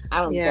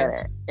 I don't get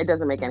it. It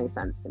doesn't make any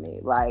sense to me.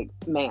 Like,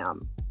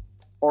 ma'am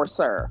or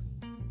sir.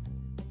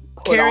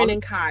 Karen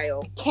and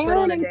Kyle,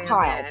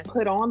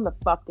 put on the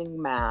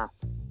fucking mask.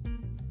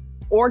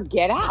 Or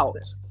get out.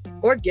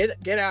 Or get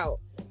out.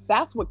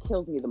 That's what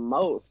kills me the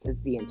most is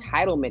the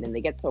entitlement, and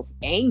they get so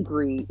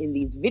angry in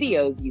these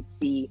videos you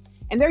see,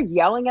 and they're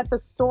yelling at the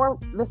store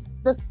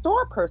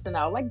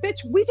personnel like,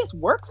 bitch, we just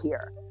work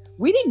here.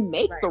 We didn't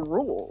make the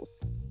rules.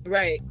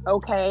 Right.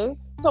 Okay.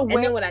 So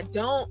then what I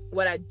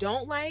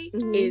don't like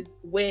is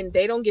when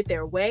they don't get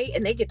their way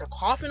and they get to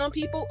coughing on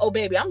people. Oh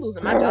baby, I'm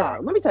losing my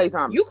job. Let me tell you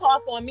something. You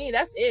cough on me,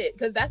 that's it.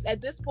 Because that's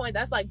at this point,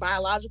 that's like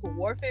biological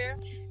warfare.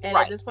 And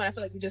at this point, I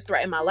feel like you just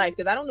threatened my life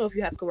because I don't know if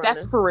you have corona.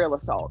 That's for real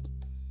assault.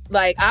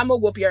 Like, I'm gonna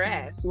whoop your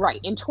ass. Right.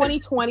 In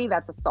 2020,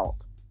 that's assault.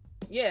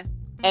 Yeah.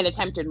 And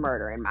attempted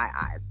murder in my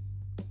eyes.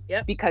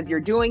 Yep. Because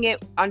you're doing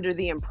it under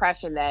the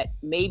impression that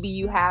maybe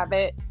you have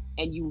it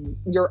and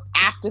you're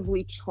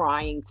actively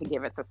trying to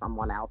give it to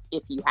someone else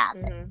if you have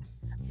it.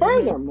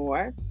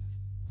 Furthermore,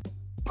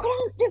 put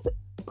on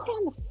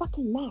the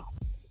fucking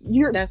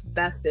mask.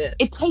 That's it.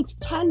 It takes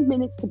 10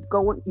 minutes to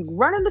go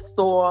run in the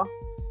store,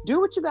 do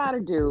what you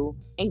gotta do,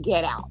 and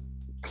get out.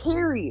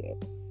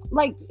 Period.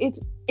 Like,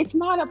 it's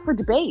not up for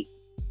debate.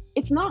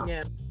 It's not.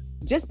 Yeah.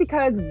 Just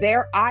because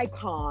their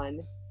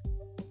icon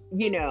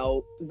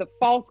the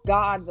false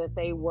god that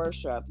they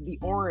worship, the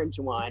orange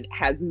one,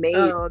 has made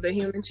the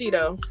human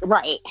Cheeto,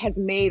 right, has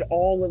made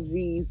all of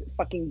these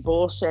fucking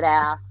bullshit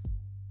ass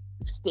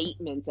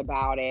statements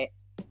about it.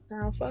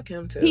 Oh, fuck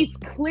him too. He's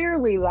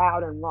clearly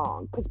loud and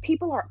wrong because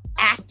people are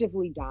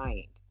actively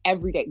dying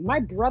every day. My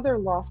brother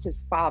lost his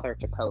father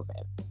to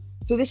COVID.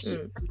 So this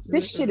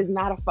shit is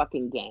not a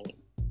fucking game.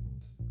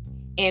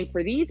 And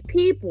for these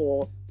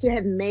people to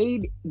have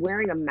made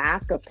wearing a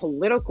mask a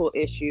political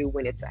issue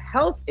when it's a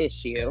health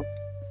issue,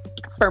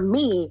 for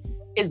me,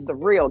 is the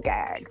real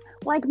gag.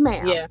 Like,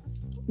 ma'am. Yeah.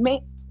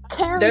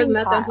 There's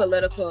nothing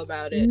political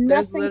about it.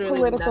 There's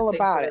literally nothing political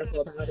about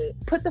it.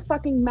 Put the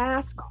fucking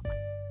mask on.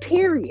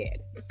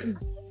 Period.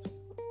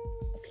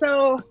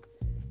 So,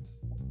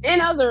 in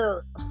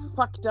other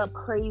fucked up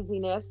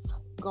craziness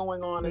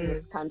going on in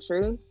this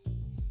country,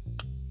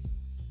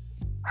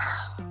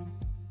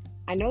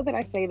 I know that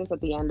I say this at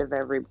the end of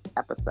every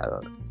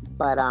episode,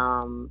 but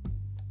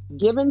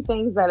given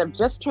things that have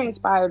just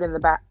transpired in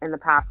the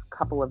past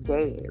couple of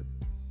days,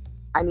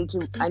 I need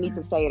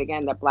to say it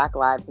again, that Black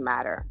Lives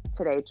Matter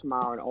today,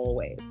 tomorrow, and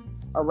always.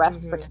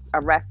 Arrest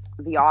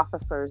the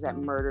officers that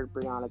murdered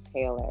Breonna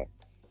Taylor.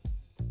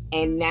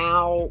 And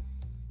now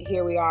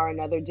here we are,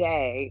 another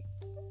day,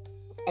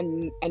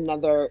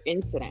 another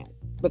incident.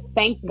 But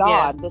thank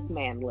God this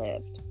man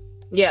lived.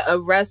 Yeah,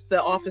 arrest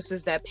the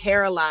officers that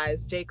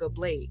paralyzed Jacob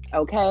Blake.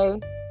 Okay.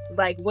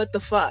 Like, what the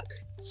fuck?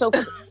 So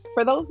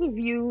for those of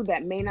you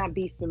that may not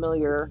be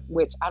familiar,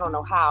 which I don't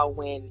know how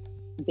when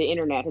the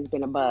internet has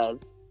been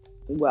abuzz,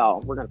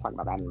 well, we're going to talk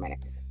about that in a minute.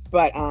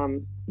 But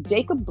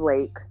Jacob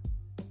Blake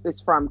is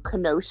from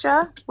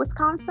Kenosha,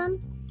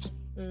 Wisconsin.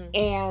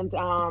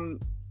 And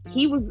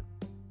he was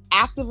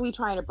actively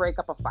trying to break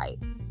up a fight,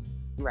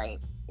 right?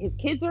 His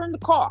kids are in the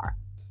car.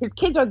 His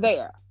kids are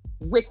there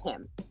with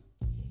him.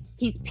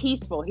 He's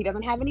peaceful. He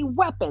doesn't have any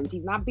weapons.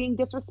 He's not being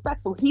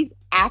disrespectful. He's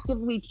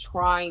actively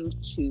trying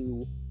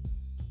to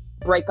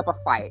break up a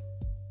fight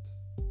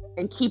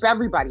and keep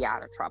everybody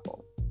out of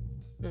trouble.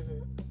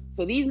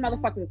 So these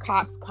motherfucking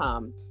cops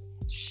come,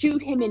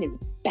 shoot him in his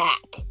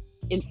back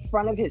in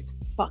front of his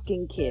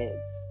fucking kids.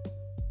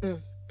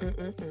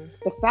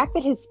 The fact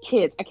that his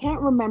kids, I can't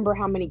remember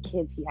how many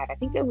kids he had. I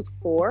think it was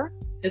 4.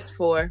 It's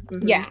 4.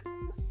 Yeah.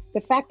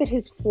 The fact that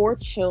his 4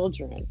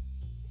 children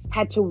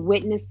had to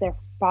witness their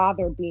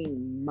father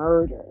being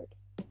murdered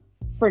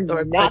for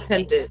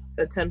nothing.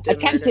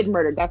 Attempted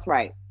murder. That's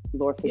right.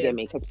 Lord forgive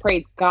me, because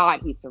praise God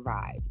he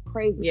survived.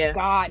 Praise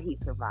God he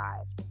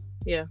survived.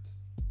 Yeah.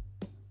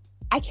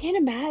 I can't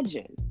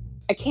imagine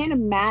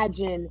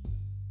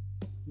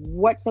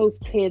what those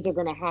kids are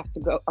going to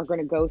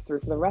go through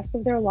for the rest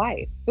of their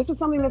life. This is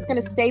something that's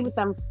going to stay with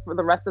them for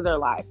the rest of their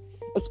life,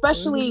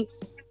 especially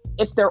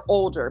if they're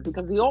older,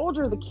 because the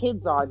older the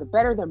kids are, the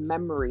better their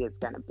memory is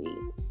going to be.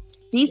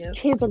 These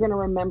kids are going to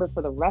remember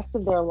for the rest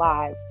of their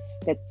lives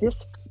that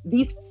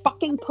these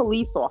fucking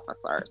police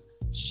officers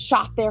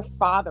shot their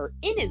father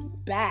in his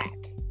back.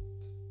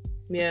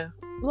 Yeah.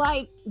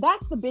 Like,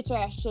 that's the bitch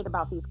ass shit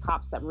about these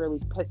cops that really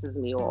pisses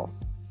me off.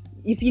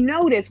 If you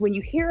notice, when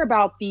you hear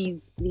about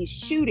these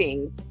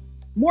shootings,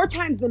 more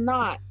times than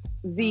not,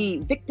 the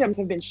victims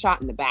have been shot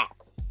in the back.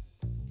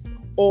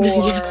 Or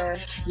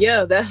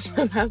that's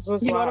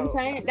what's you know wild. what I'm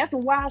saying? That's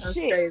some wild That's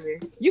shit. Crazy.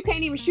 You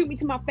can't even shoot me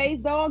to my face,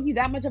 dog. You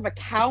that much of a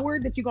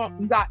coward that you got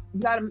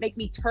to make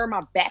me turn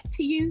my back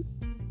to you?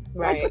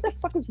 Right. Like, what the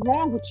fuck is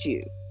wrong with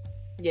you?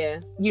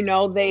 Yeah. You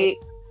know,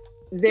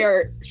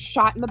 they're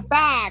shot in the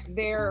back.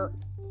 They're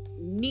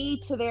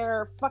knee to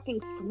their fucking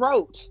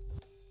throat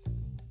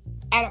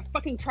at a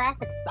fucking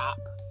traffic stop.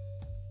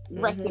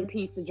 Rest in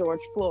peace to George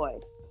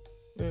Floyd.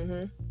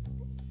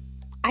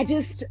 I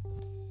just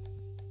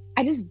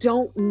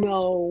don't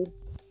know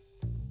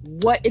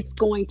what it's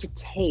going to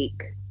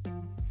take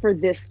for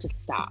this to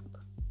stop.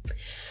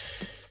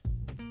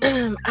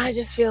 I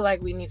just feel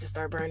like we need to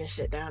start burning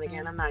shit down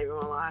again. I'm not even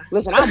gonna lie.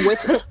 Listen, I'm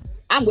with you.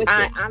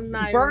 I'm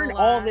not burn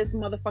all this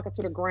motherfucker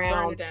to the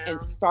ground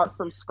and start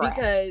from scratch.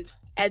 Because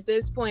at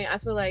this point, I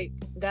feel like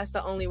that's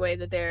the only way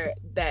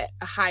that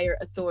higher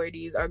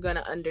authorities are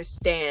gonna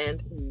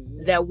understand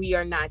that we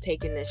are not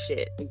taking this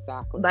shit.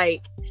 Exactly.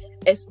 Like,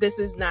 this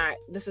is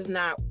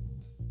not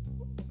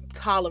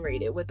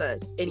tolerated with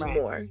us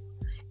anymore. Right.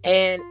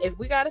 And if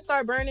we got to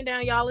start burning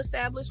down y'all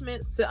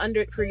establishments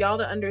for y'all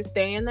to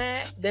understand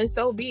that, then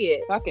so be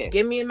it. Fuck it.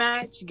 Give me a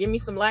match, give me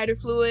some lighter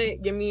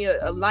fluid, give me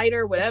a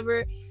lighter,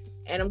 whatever,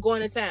 and I'm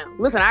going to town.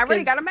 Listen, I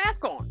already got a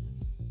mask on.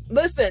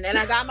 Listen, and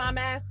I got my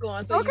mask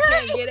on, so you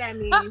can't get at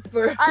me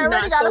for I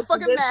already got a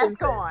fucking distancing.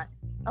 mask on.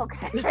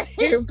 Okay.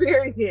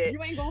 Period.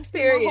 You ain't gonna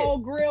see my whole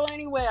grill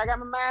anyway. I got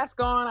my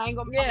mask on. I ain't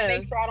gonna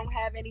make sure I don't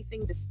have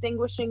anything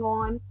distinguishing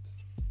on.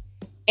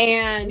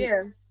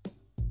 And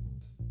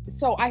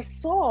so I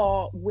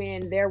saw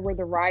when there were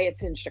the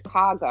riots in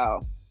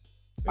Chicago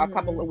a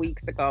couple of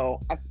weeks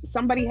ago,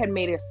 somebody had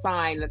made a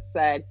sign that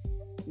said,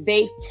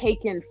 "They've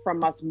taken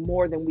from us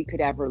more than we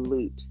could ever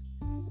loot."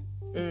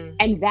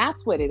 And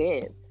that's what it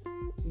is.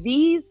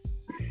 These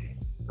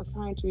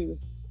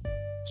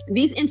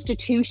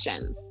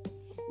institutions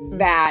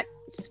that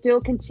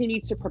still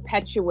continue to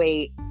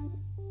perpetuate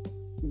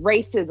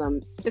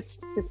racism,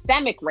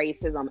 systemic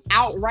racism,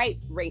 outright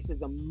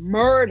racism,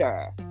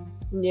 murder.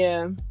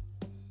 Yeah.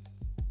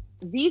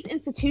 These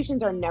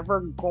institutions are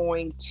never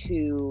going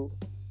to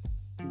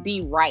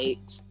be right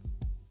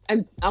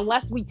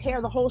unless we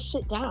tear the whole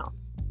shit down.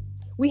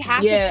 We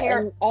have to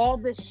tear all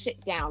this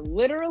shit down,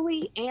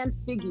 literally and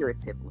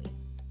figuratively.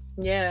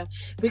 Yeah,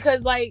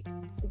 because like,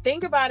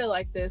 think about it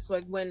like this: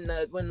 like when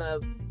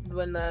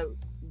the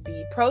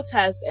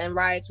protests and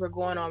riots were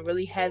going on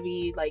really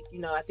heavy, like, you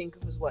know, I think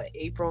it was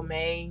April,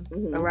 May,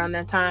 around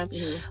that time.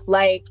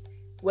 Like,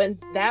 when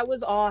that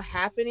was all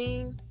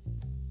happening,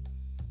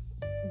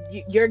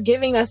 you're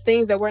giving us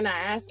things that we're not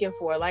asking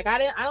for. Like,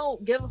 I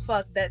don't give a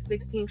fuck that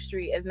 16th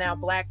Street is now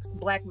Black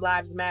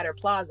Lives Matter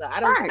Plaza.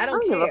 I don't care.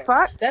 Give a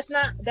fuck.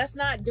 That's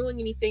not doing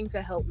anything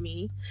to help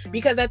me,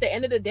 because at the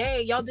end of the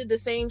day, y'all did the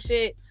same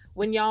shit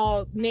when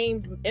y'all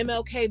named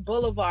MLK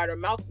Boulevard or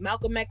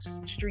Malcolm X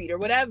Street or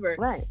whatever.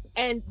 Right.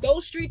 And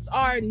those streets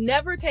are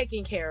never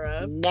taken care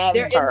of.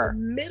 Never. They're in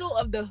the middle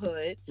of the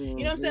hood. You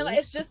know what I'm saying? Like,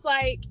 it's just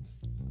like,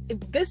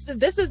 this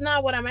is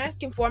not what I'm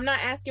asking for. I'm not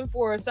asking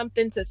for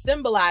something to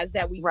symbolize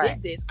that we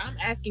did this. I'm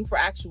asking for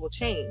actual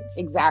change.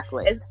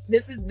 Exactly.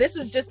 This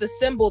is just a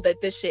symbol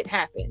that this shit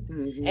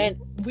happened. And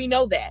we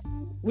know that.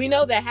 We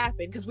know that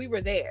happened because we were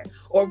there,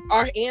 or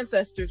our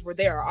ancestors were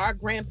there, or our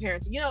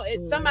grandparents. You know,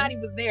 somebody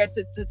was there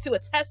to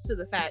attest to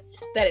the fact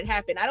that it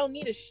happened. I don't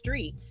need a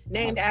street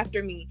named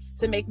after me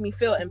to make me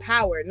feel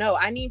empowered. No,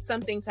 I need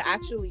something to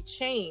actually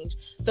change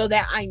so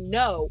that I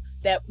know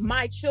that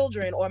my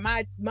children or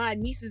my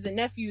nieces and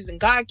nephews and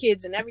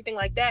godkids and everything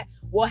like that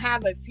will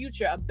have a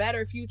future, a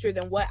better future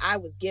than what I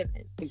was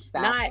given.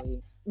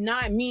 Exactly.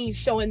 Not me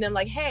showing them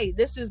like, hey,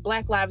 this is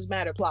Black Lives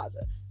Matter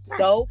Plaza.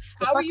 So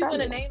how are you going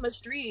to name a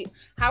street?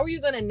 How are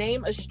you going to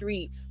name a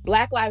street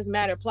Black Lives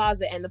Matter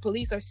Plaza and the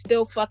police are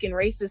still fucking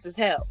racist as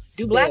hell?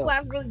 Do Black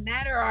lives really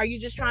matter, or are you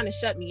just trying to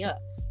shut me up?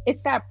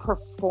 It's that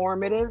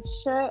performative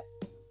shit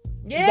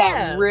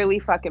that really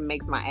fucking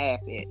makes my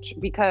ass itch,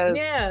 because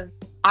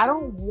I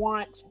don't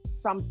want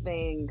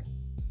something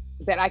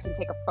that I can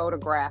take a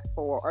photograph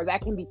for or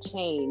that can be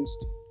changed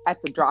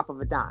at the drop of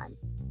a dime.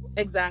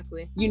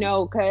 Exactly. You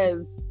know,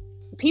 because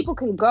people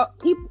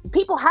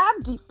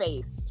have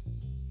defaced,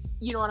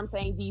 you know what I'm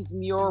saying, these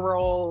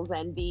murals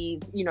and these,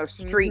 you know,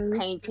 street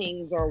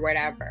paintings or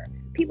whatever.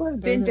 People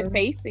have been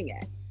defacing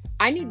it.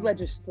 I need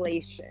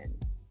legislation.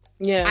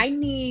 Yeah. I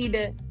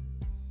need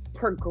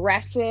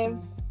progressive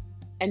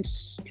and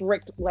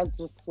strict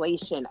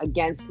legislation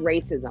against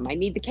racism. I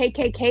need the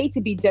KKK to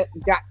be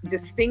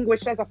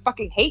distinguished as a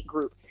fucking hate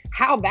group.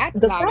 How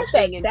that's not a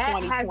thing in 2020.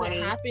 That hasn't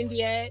happened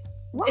yet.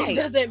 Right. It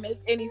doesn't make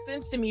any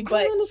sense to me,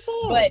 but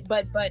Black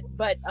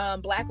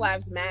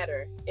Lives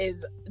Matter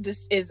is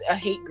a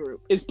hate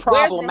group. It's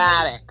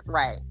problematic,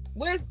 right?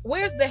 Where's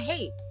the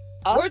hate?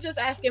 We're just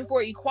asking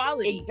for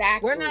equality.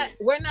 Exactly.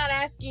 We're not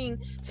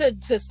asking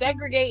to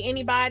segregate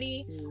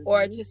anybody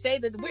or to say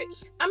that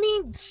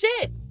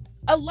shit.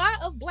 A lot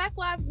of Black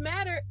Lives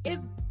Matter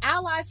is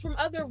allies from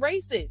other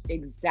races.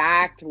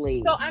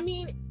 Exactly. So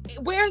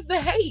where's the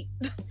hate?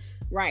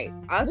 Right.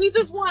 We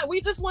just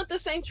want the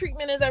same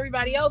treatment as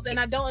everybody else, and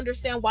I don't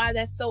understand why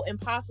that's so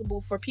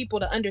impossible for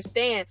people to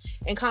understand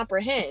and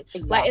comprehend.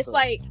 Exactly. Like, it's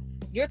like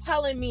you're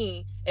telling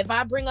me if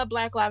I bring up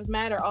Black Lives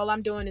Matter, all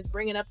I'm doing is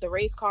bringing up the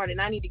race card, and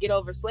I need to get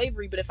over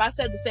slavery. But if I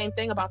said the same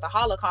thing about the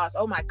Holocaust,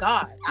 oh my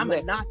God, I'm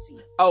a Nazi.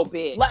 Oh,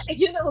 bitch. Like,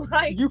 you know,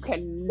 like, you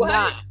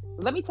cannot.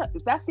 Let me tell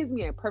you, that gives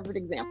me a perfect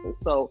example.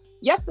 So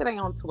yesterday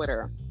on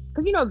Twitter,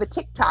 because you know the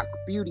TikTok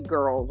beauty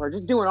girls are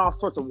just doing all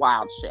sorts of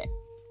wild shit.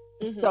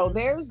 So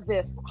there's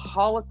this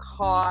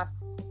Holocaust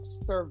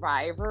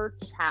survivor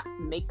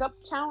makeup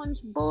challenge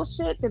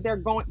bullshit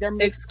that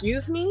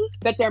excuse me?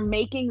 That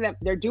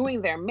they're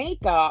doing their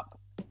makeup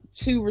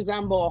to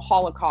resemble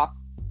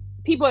Holocaust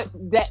people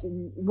that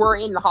were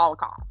in the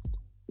Holocaust.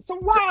 Some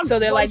wild. So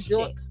they're like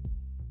doing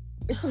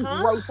some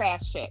gross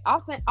ass shit.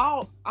 I'll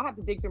have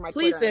to dig through my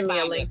Please Twitter send me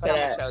a link to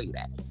that. I'll show you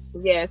that.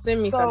 Yeah,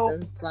 send me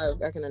something so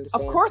I can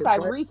understand. Of course I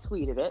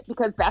retweeted it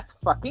because that's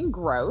fucking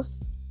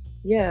gross.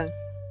 Yeah.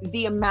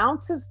 The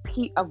amount of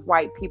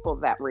white people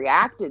that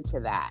reacted to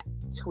that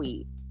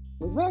tweet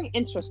was very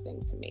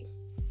interesting to me,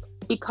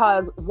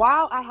 because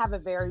while I have a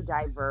very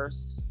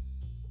diverse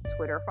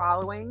Twitter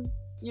following,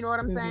 you know what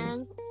I'm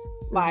saying?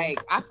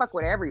 Like, I fuck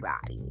with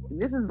everybody.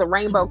 This is the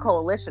Rainbow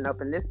Coalition up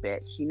in this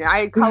bitch.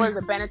 United Colors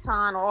of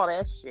Benetton, all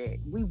that shit.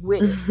 We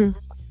with it.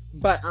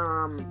 But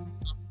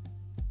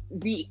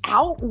the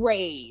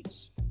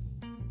outrage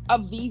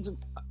of these,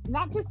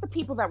 not just the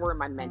people that were in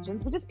my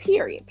mentions, but just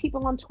period,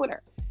 people on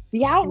Twitter.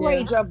 The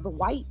outrage of the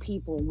white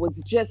people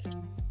was just,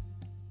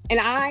 and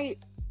I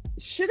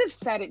should have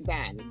said it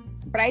then,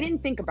 but I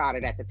didn't think about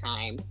it at the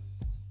time.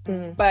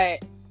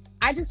 But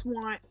I just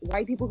want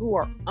white people who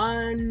are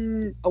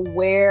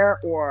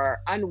unaware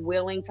or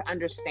unwilling to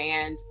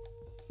understand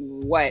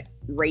what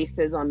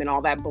racism and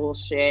all that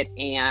bullshit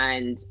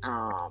and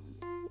what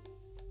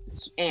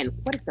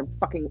is the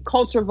fucking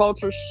culture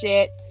vulture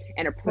shit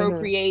and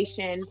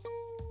appropriation.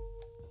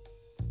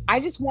 I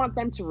just want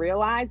them to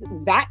realize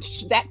that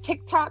that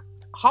TikTok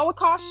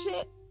Holocaust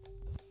shit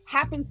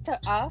happens to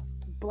us,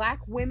 Black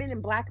women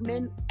and Black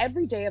men,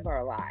 every day of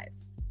our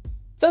lives.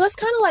 So that's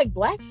kind of like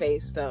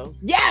blackface, though.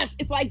 Yes,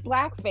 it's like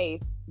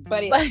blackface,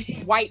 but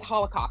it's white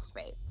Holocaust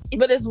face.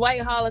 It's white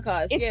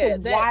Holocaust.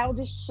 It's the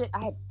wildest shit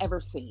I have ever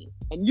seen.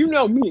 And you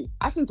know me,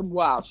 I've seen some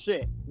wild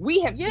shit. We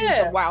have seen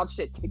some wild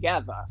shit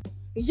together.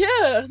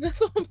 Yeah, that's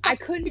what I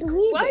couldn't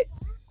believe it.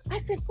 I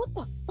said, what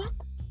the fuck?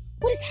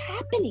 What is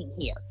happening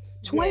here?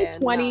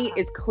 2020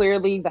 is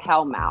clearly the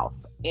hellmouth,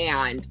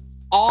 and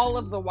all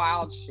of the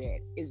wild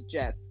shit is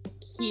just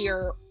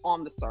here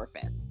on the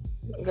surface.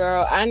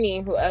 Girl, I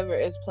need whoever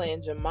is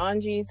playing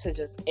Jumanji to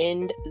just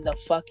end the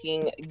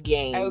fucking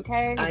game.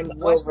 Okay? I'm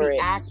over it.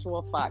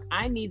 Actual fuck.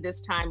 I need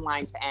this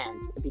timeline to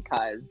end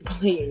because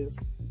please.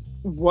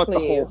 The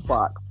whole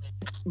fuck.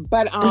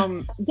 But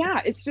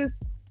yeah, it's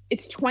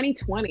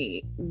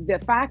 2020. The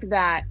fact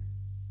that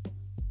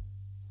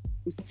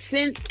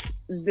since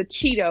the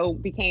Cheeto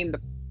became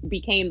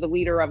the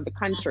leader of the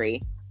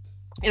country,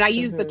 and I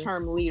use the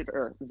term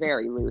leader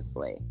very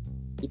loosely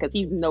because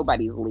he's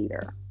nobody's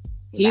leader.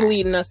 He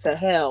leading us to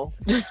hell.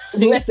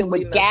 Listen,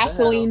 with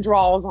gasoline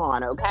draws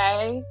on,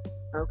 okay?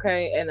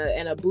 Okay,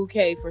 and a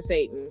bouquet for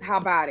Satan. How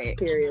about it?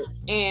 Period.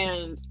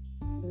 And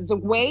the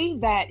way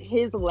that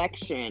his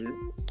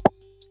election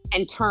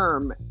and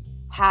term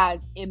has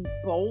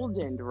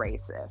emboldened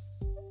racists,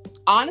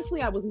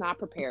 honestly, I was not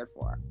prepared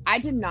for. I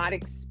did not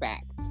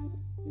expect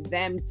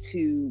them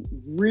to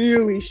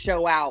really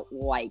show out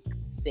like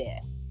this.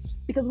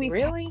 Because we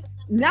really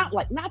not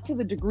to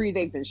the degree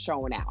they've been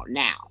showing out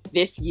now,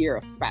 this year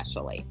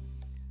especially.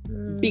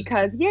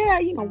 Because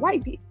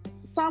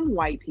some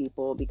white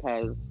people,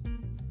 because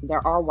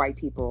there are white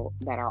people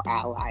that are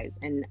allies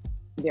and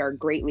they're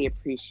greatly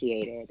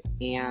appreciated,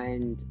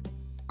 and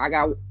I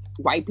got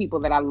white people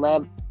that I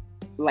love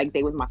like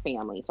they was my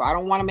family. So I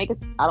don't want to make it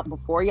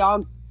before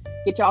y'all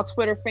get y'all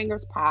Twitter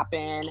fingers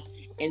popping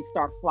and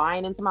start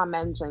flying into my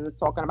mentions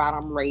talking about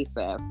I'm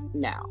racist.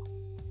 No.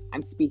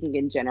 I'm speaking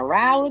in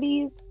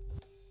generalities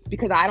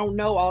because I don't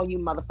know all you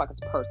motherfuckers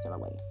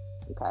personally.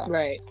 Okay?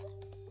 Right.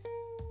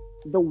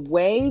 The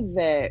way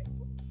that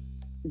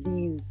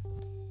these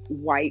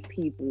white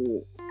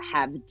people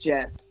have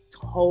just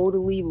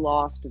totally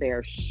lost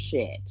their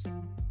shit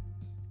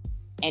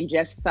and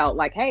just felt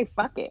like, hey,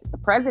 fuck it. The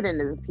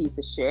president is a piece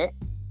of shit.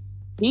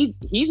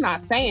 He's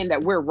not saying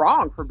that we're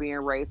wrong for being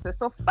racist,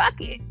 so fuck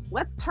it.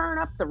 Let's turn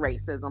up the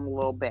racism a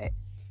little bit.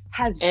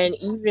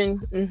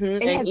 Even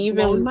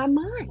blown my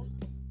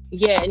mind.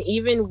 Yeah, and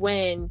even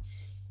when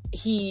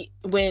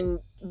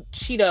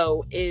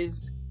Cheeto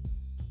is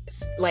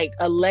like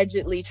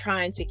allegedly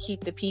trying to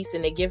keep the peace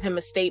and they give him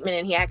a statement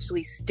and he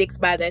actually sticks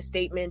by that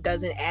statement,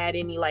 doesn't add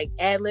any like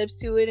ad libs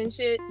to it and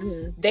shit,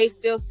 they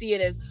still see it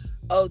as,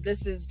 oh,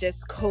 this is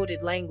just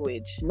coded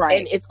language. Right.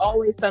 And it's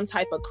always some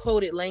type of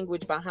coded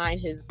language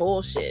behind his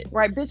bullshit.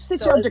 Right, bitch,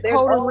 sit your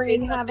decoder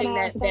ring having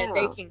that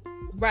they can.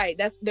 Right.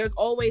 There's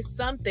always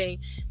something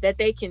that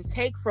they can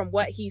take from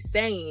what he's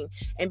saying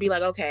and be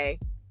like, okay,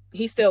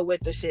 he's still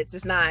with the shits.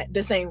 It's not,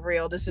 this ain't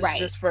real. This is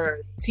just for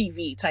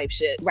TV type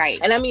shit. Right.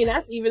 And I mean,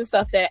 that's even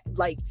stuff that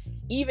like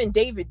even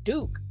David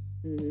Duke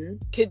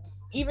could.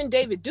 Even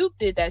David Duke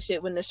did that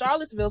shit when the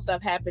Charlottesville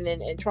stuff happened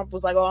and Trump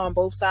was like, oh, on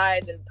both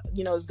sides, and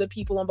there's good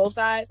people on both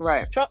sides.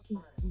 Right.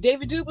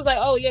 David Duke was like,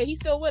 oh yeah, he's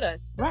still with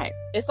us. Right.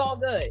 It's all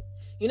good.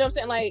 You know what I'm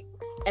saying? Like,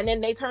 and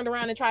then they turned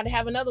around and tried to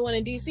have another one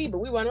in DC, but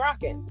we wasn't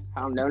rocking.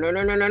 Oh, no.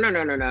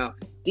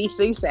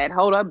 DC said,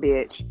 hold up,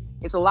 bitch.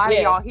 It's a lot of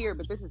y'all here,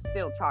 but this is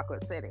still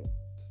Chocolate City.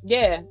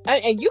 Yeah.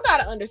 And you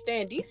got to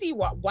understand,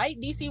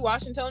 white DC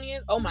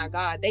Washingtonians, oh my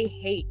God, they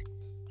hate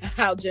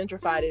how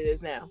gentrified it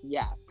is now.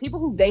 Yeah. People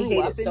who they grew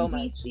hate up it so in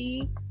much.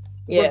 DC,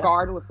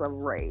 regardless of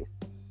race,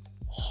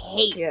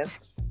 hate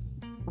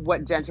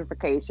what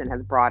gentrification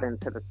has brought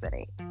into the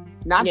city.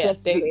 Not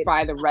just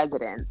by the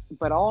residents,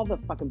 but all the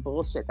fucking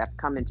bullshit that's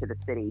come into the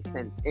city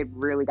since it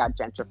really got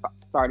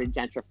started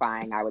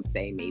gentrifying, I would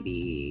say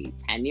maybe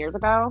 10 years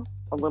ago.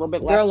 A little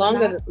bit less.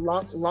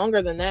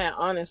 Longer than that,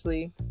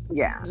 honestly.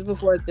 Yeah. It was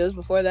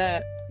before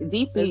that.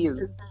 DC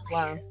is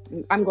wow.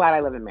 I'm glad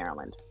I live in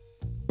Maryland.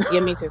 Yeah,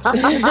 me too. Can't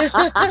fake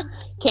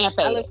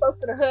I live close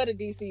to the hood of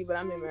DC, but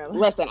I'm in Maryland.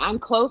 Listen, I'm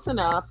close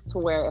enough to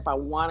where if I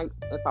want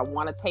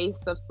a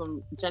taste of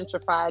some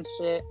gentrified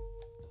shit,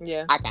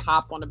 I can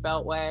hop on the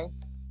Beltway,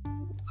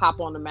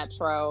 hop on the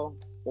Metro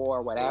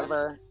or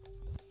whatever,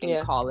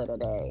 and call it a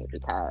day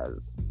because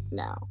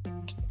no.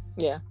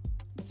 Yeah.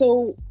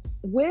 So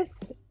with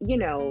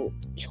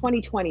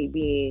 2020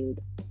 being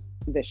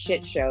the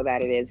shit show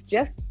that it is,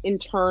 just in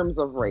terms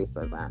of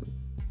racism,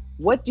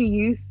 what do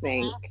you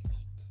think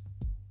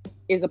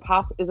is a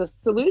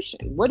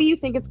solution? What do you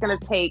think it's going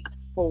to take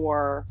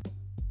for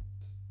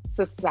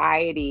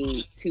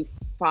society to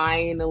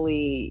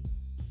finally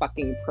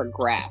fucking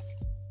progress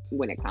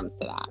when it comes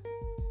to that?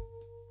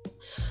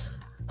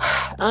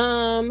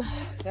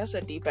 That's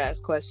a deep ass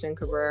question,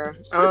 Cabrera.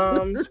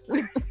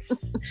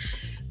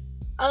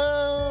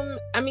 I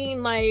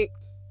mean, like,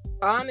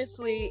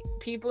 honestly,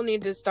 people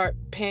need to start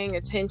paying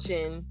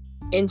attention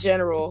in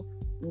general,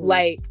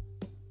 like,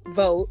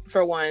 vote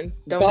for one.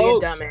 Don't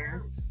be a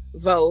dumbass.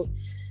 Vote.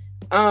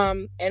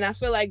 And I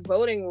feel like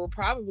voting will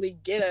probably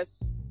get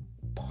us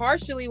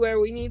partially where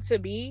we need to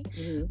be,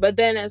 but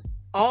then it's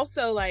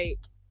also like,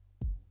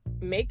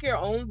 make your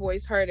own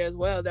voice heard as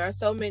well. There are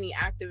so many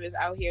activists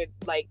out here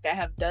like that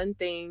have done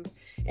things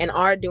and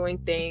are doing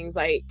things.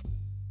 Like,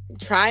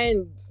 try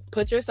and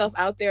put yourself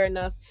out there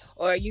enough,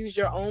 or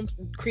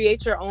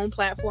create your own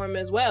platform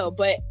as well,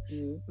 but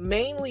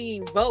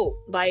mainly vote.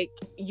 Like,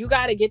 you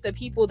got to get the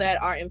people that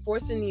are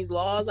enforcing these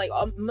laws, like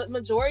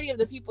majority of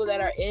the people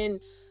that are in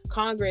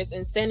Congress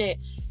and Senate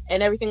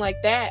and everything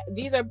like that,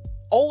 these are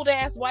old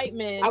ass white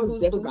men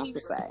whose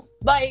beliefs,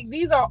 like,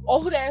 these are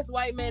old ass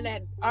white men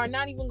that are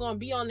not even going to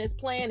be on this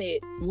planet,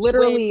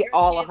 literally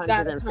all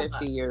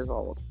 150 years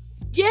old.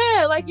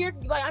 Yeah, like, you're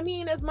like, I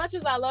mean, as much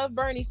as I love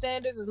Bernie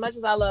Sanders, as much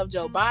as I love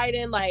Joe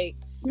Biden, like,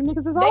 you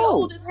niggas is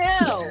old as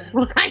hell.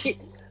 Right.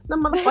 The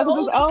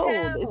motherfuckers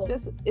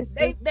is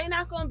old. They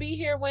not gonna be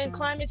here when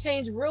climate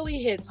change really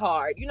hits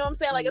hard. You know what I'm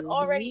saying? Like, it's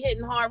already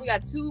hitting hard. We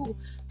got 2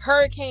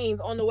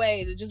 hurricanes on the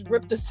way to just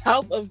rip the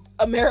south of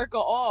America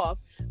off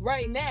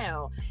right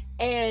now,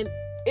 and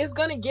it's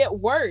gonna get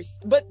worse.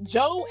 But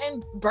Joe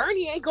and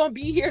Bernie ain't gonna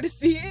be here to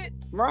see it.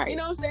 Right. You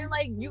know what I'm saying?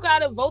 Like, you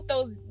gotta vote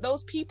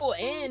those people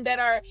in that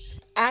are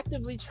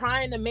actively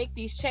trying to make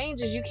these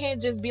changes. You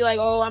can't just be like,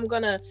 oh, I'm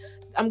gonna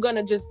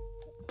just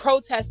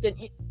protest it.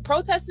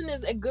 Protesting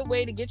is a good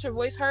way to get your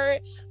voice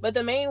heard, but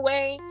the main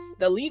way,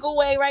 the legal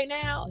way right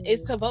now,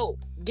 is to vote.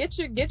 Get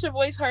your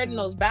voice heard in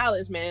those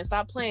ballots, man.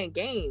 Stop playing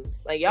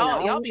games. Like,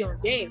 y'all be on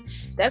games.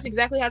 That's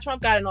exactly how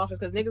Trump got in office,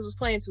 because niggas was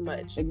playing too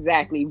much.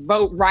 Exactly.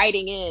 Vote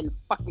writing in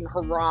fucking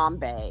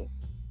Harambe.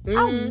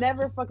 I'll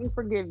never fucking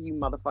forgive you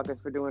motherfuckers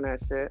for doing that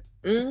shit.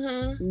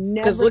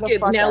 Because look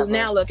at us.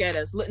 Now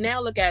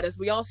look at us.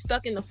 We all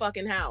stuck in the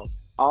fucking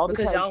house. All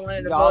because y'all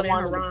wanted to vote in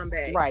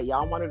Harambe. Right.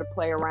 Y'all wanted to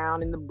play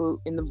around in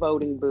the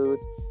voting booth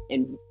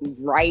and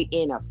write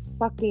in a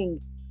fucking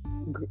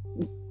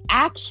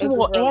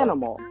actual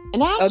animal.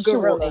 An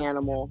actual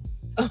animal.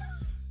 A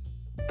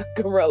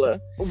gorilla.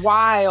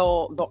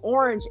 While the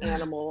orange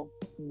animal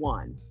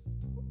won.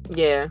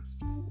 Yeah.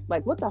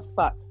 Like, what the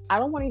fuck? I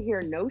don't want to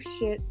hear no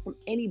shit from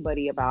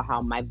anybody about how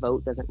my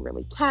vote doesn't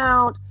really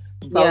count.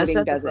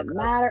 Voting doesn't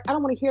matter. I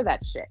don't want to hear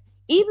that shit.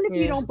 Even if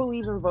you don't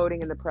believe in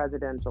voting in the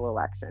presidential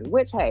election,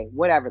 which, hey,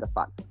 whatever the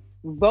fuck.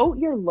 Vote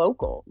your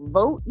local.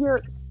 Vote your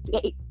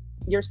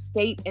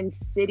state and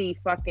city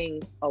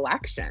fucking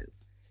elections.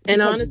 And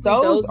because honestly,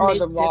 those are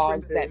the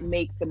laws that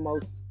make the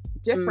most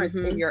difference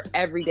in your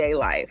everyday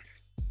life.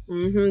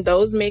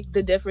 Those make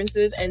the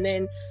differences. And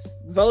then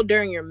vote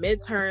during your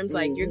midterms.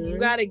 Like, you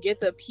got to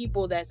get the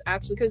people that's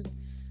actually, because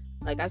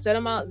like I said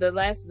about the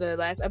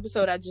last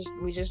episode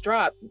we just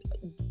dropped,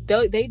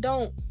 they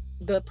don't,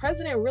 the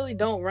president really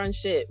don't run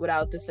shit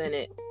without the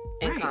Senate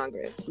and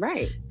Congress.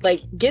 Right.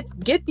 Like,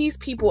 get these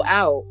people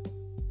out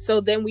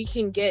so then we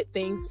can get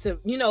things to,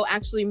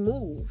 actually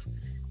move.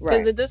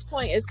 Because at this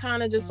point, it's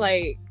kind of just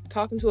like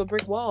talking to a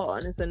brick wall,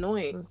 and it's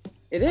annoying.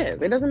 It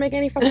is. It doesn't make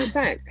any fucking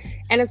sense.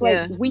 And it's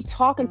like, we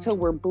talk until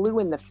we're blue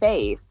in the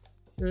face,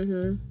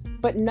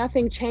 but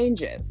nothing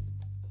changes.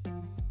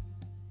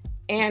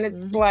 And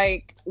it's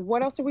like,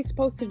 what else are we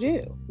supposed to do?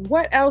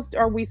 What else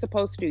are we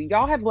supposed to do?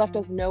 Y'all have left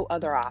us no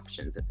other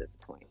options at this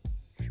point.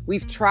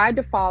 We've tried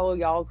to follow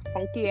y'all's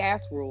funky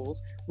ass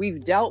rules.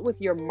 We've dealt with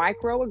your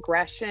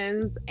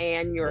microaggressions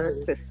and your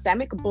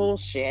systemic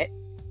bullshit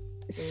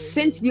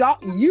since you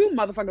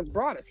motherfuckers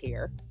brought us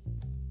here.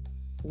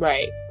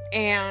 Right.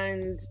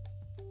 And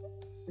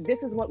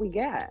this is what we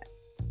get.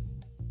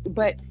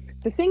 But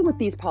the thing with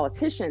these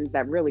politicians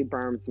that really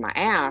burns my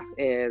ass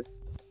is,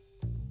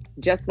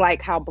 just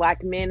like how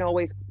black men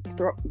always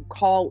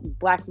call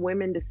black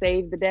women to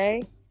save the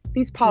day,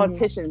 these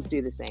politicians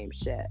do the same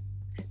shit.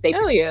 They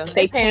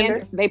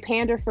pander. They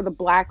pander for the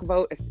black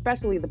vote,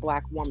 especially the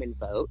black woman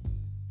vote.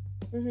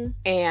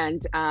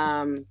 And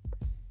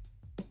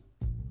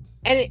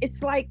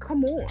it's like,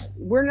 come on,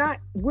 we're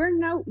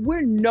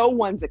no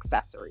one's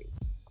accessories.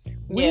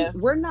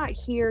 We're not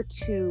here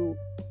to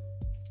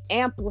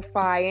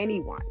amplify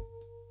anyone.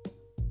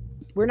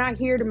 We're not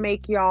here to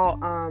make y'all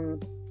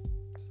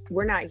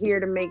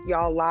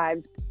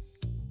lives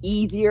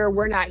easier.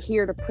 We're not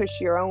here to push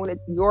your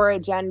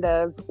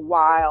agendas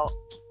while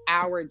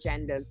our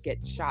agendas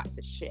get shot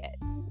to shit.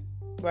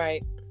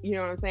 Right. You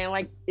know what I'm saying?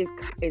 Like, is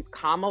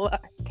Kamala,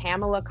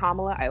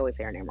 I always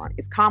say her name wrong.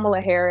 Is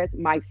Kamala Harris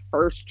my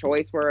first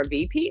choice for a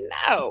VP?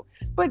 No.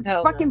 But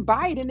fucking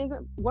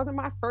Biden wasn't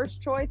my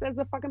first choice as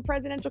a fucking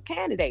presidential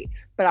candidate.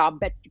 But I'll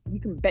bet you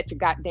can bet your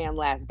goddamn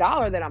last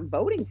dollar that I'm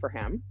voting for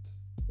him.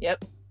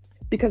 Yep.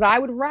 Because I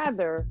would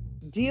rather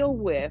deal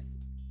with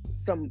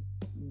some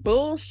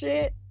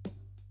bullshit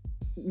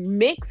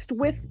mixed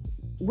with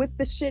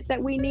the shit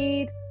that we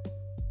need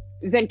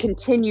than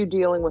continue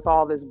dealing with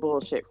all this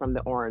bullshit from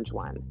the orange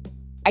one.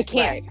 I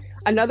can't. Right.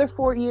 Another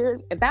 4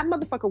 years, if that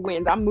motherfucker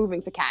wins, I'm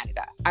moving to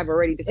Canada. I've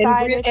already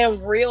decided. In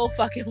real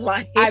fucking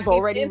life. I've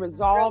already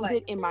resolved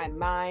it in my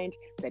mind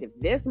that if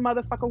this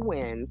motherfucker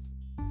wins,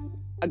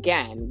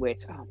 again,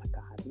 which, oh my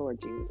God,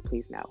 Lord Jesus,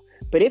 please no.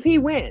 But if he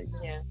wins,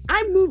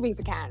 I'm moving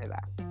to Canada.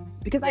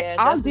 Because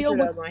I'll deal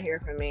with. Won't hear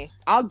from me.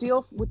 I'll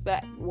deal with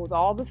that, with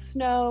all the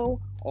snow,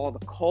 all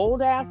the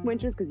cold ass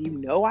winters, because you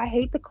know I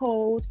hate the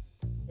cold.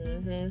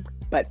 Mm-hmm.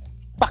 But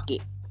fuck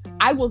it,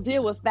 I will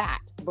deal with that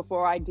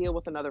before I deal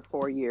with another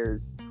 4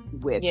 years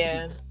with.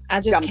 Yeah,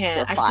 I just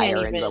can't. I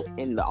can't even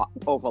in the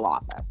Oval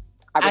Office.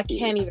 I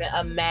can't even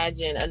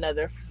imagine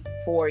another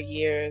 4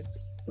 years.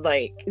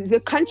 Like the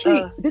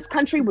country, this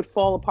country would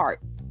fall apart.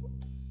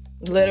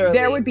 Literally,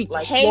 there would be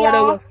like chaos.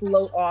 Florida would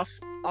float off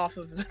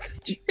of the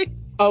country.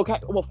 Okay,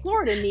 well,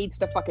 Florida needs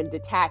to fucking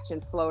detach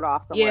and float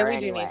off somewhere. Yeah, we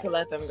anyway. do need to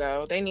let them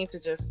go. They need to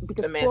just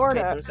emancipate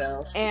Florida,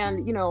 themselves.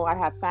 And, you know, I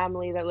have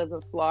family that lives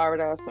in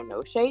Florida, so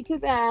no shade to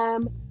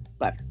them,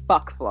 but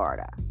fuck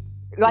Florida.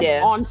 Like,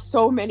 on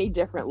so many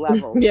different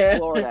levels,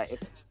 Florida is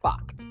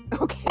fucked,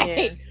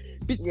 okay?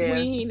 Yeah.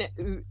 Between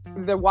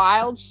the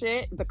wild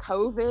shit, the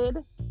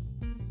COVID,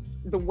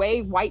 the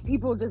way white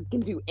people just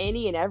can do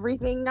any and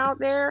everything out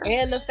there.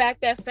 And the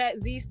fact that Fat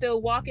Z still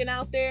walking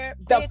out there.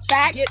 The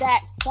fact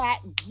that Fat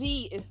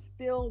Z is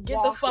still walking.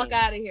 Get the fuck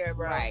out of here,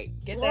 bro. Right.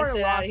 Get Florida that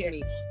shit out of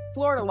here.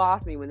 Florida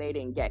lost me when they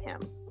didn't get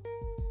him.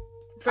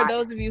 For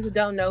those of you who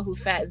don't know who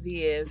Fat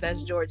Z is,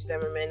 that's George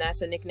Zimmerman.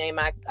 That's a nickname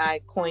I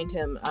coined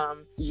him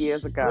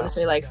years ago. I want to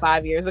say like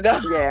 5 years ago.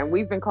 Yeah, and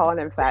we've been calling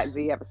him Fat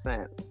Z ever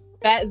since.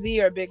 Fat Z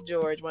or Big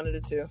George, one of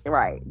the two.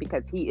 Right,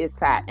 because he is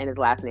fat and his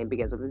last name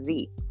begins with a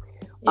Z.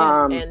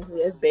 Yeah, and he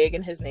is big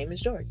and his name is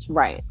George.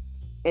 Right.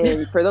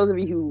 And for those of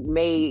you who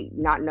may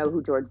not know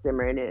who George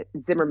Zimmerman is,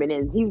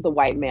 he's the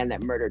white man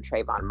that murdered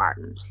Trayvon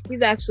Martin.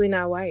 He's actually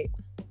not white.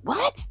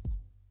 What?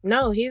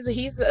 No, he's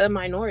a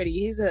minority.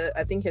 He's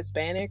I think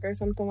Hispanic or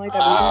something like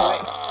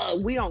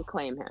that. We don't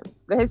claim him.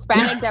 The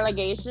Hispanic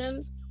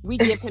delegation, we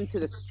give him to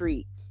the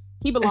streets.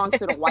 He belongs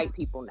to the white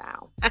people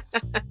now.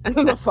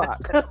 Who the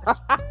fuck? No,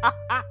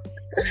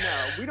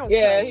 we don't.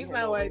 Yeah, he's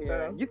not white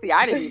though. You see,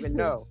 I didn't even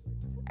know.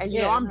 And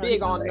you know, I'm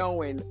big on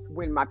knowing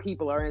when my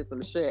people are in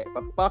some shit,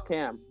 but fuck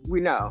him. We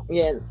know.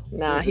 Yeah,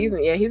 nah, he's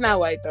not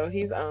white though.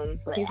 He's a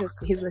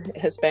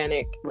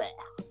Hispanic.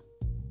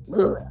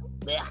 Makes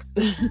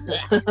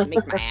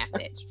my ass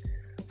itch.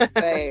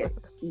 But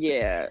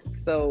yeah,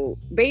 so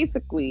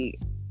basically,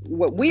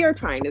 what we are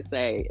trying to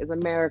say is,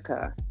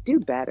 America, do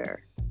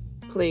better,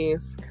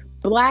 please.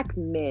 Black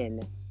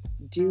men,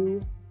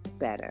 do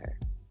better,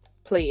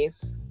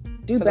 please.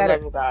 Do for better.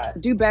 The love of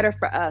God. Do better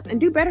for us, and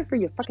do better for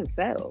your fucking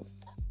selves.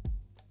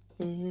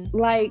 Mm-hmm.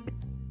 Like,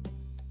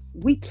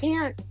 we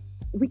can't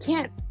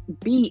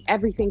be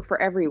everything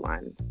for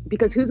everyone,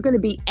 because who's going to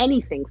be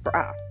anything for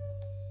us?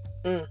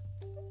 You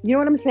know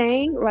what I'm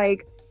saying?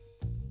 Like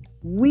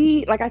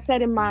I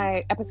said in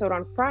my episode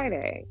on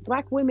Friday,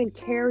 Black women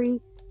carry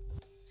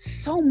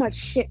so much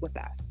shit with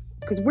us,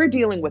 because we're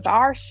dealing with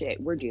our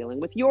shit, we're dealing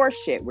with your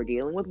shit, we're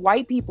dealing with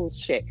white people's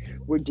shit,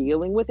 we're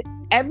dealing with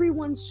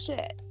everyone's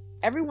shit.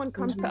 Everyone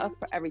comes to us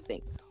for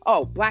everything.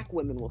 Oh, Black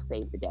women will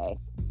save the day.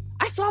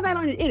 I saw that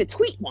in a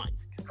tweet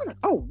once. I was like,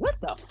 oh, what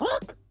the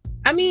fuck?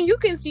 I mean, you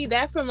can see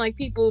that from like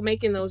people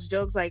making those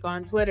jokes, like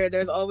on Twitter.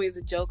 There's always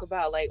a joke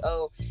about like,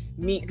 oh,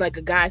 me, like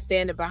a guy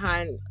standing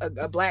behind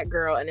a black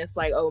girl, and it's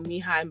like, oh, me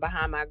hiding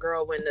behind my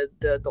girl when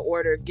the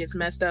order gets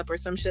messed up or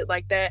some shit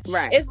like that.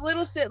 Right. It's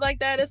little shit like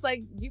that. It's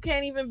like, you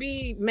can't even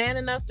be man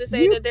enough to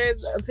say that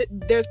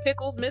there's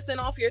pickles missing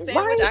off your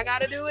sandwich. Right. I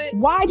gotta do it.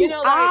 Why do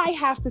I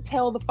have to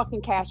tell the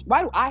fucking cash?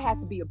 Why do I have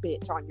to be a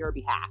bitch on your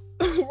behalf?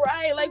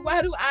 Right. Like,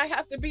 why do I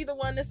have to be the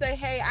one to say,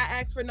 hey, I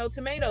asked for no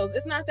tomatoes?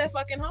 It's not that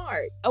fucking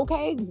hard.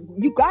 Okay,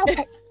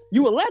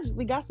 you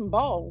allegedly got some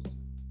balls.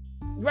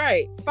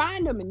 Right.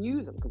 Find them and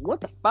use them, because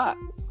what the fuck?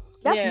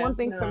 That's one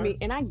thing for me.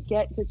 And I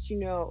get that, you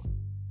know,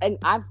 and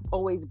I've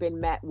always been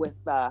met with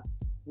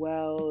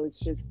well, it's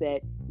just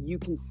that you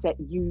can say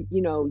you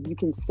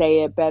can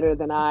say it better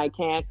than I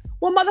can.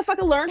 Well,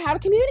 motherfucker, learn how to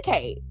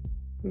communicate.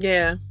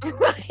 Yeah.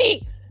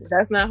 Right.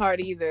 That's not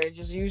hard either.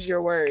 Just use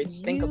your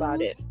words. Think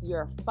about it.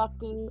 Your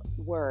fucking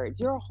words.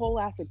 You're a whole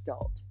ass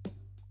adult.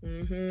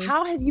 Mm-hmm.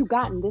 How have you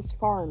gotten this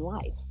far in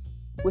life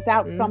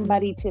without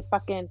somebody to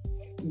fucking,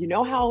 you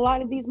know how a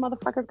lot of these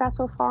motherfuckers got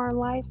so far in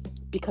life?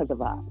 Because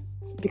of us.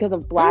 Because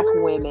of Black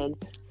women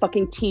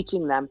fucking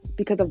teaching them.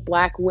 Because of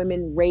Black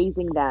women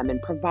raising them and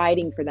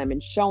providing for them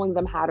and showing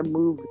them how to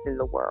move within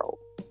the world.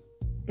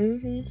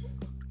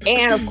 Mm-hmm.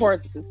 And of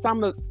course,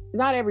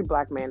 not every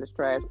Black man is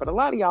trash, but a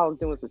lot of y'all is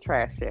doing some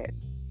trash shit.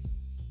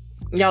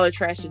 Y'all are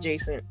trash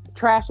adjacent.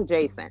 Trash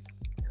adjacent.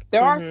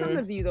 There are some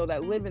of you though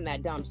that live in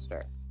that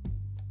dumpster,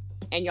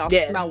 and y'all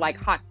smell like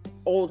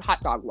old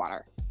hot dog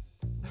water.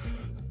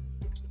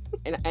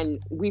 and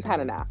we've had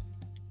enough.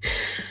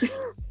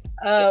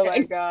 Oh my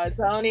God,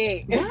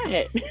 Tony!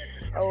 What?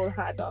 Old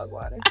hot dog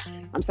water.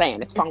 I'm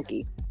saying it's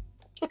funky.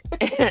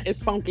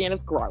 It's funky and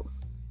it's gross.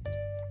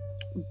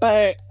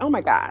 But oh my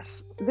gosh,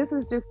 this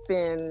has just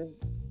been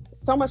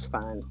so much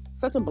fun.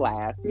 Such a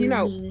blast. You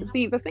know,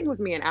 see, the thing with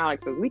me and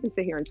Alex is we can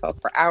sit here and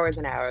talk for hours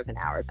and hours and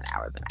hours and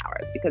hours and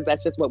hours, because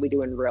that's just what we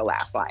do in real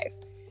life.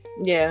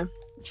 Yeah.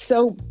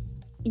 So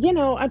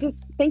I just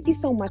thank you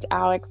so much,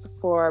 Alex,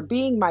 for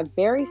being my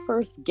very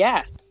first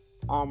guest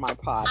on my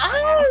podcast.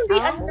 Oh, the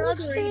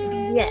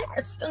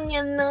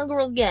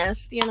inaugural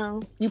guest,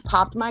 You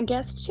popped my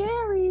guest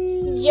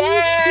cherry.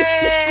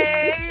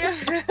 Yay!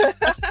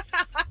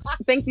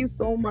 Thank you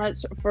so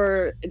much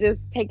for just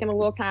taking a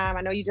little time.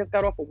 I know you just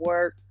got off of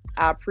work.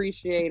 I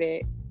appreciate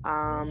it.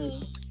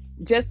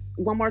 Just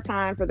one more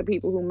time for the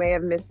people who may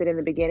have missed it in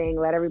the beginning,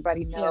 let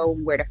everybody know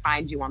where to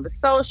find you on the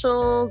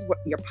socials,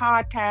 your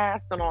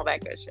podcast, and all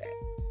that good shit.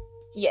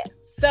 Yeah.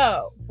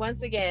 So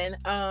once again,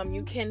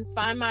 you can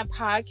find my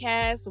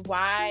podcast,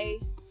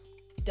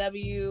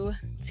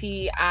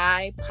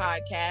 YWTI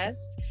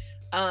Podcast,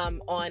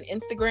 on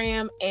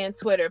Instagram and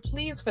Twitter.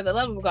 Please, for the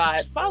love of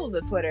God, follow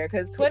the Twitter,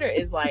 because Twitter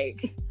is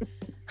like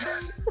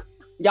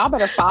y'all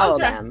better follow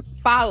them.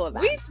 Follow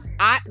them. We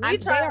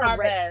try our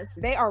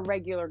best. They are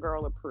Regular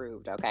Girl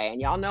approved, okay? And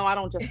y'all know I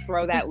don't just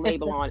throw that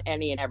label on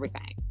any and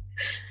everything.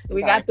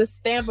 We got the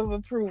stamp of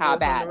approval from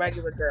the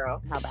Regular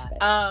Girl. How about it?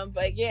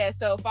 But yeah,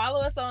 so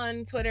follow us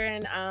on Twitter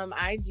and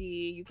IG.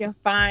 You can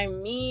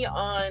find me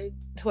on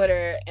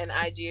Twitter and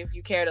IG if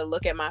you care to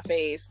look at my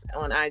face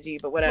on IG,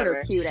 but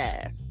whatever. Twitter cute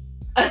ass.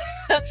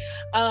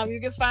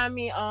 You can find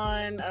me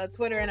on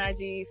Twitter and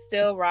IG,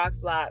 still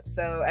Rocks Locks.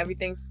 So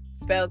everything's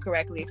spelled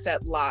correctly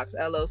except Locks.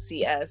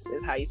 LOCS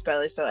is how you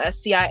spell it. So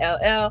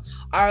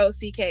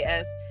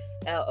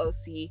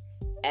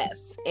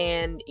STILLROCKSLOCS.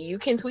 And you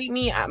can tweet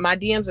me. My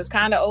DMs is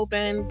kind of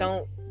open.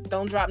 Don't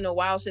drop no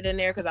wild shit in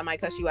there because I might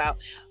cuss you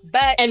out.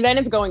 And then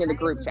it's going in the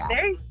group chat.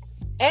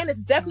 And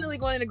it's definitely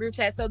going in the group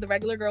chat, so the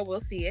Regular Girl will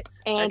see it.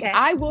 And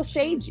I will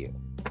shade you.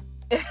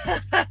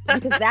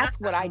 Because that's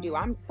what I do.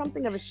 I'm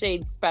something of a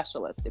shade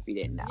specialist, if you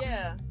didn't know.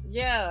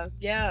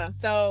 Yeah.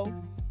 So,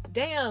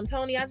 damn,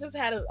 Tony, I just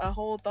had a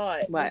whole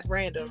thought. What? Just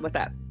random. What's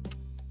that?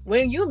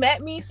 When you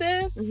met me,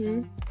 sis,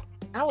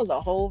 I was a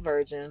whole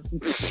virgin.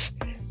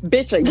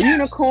 Bitch, a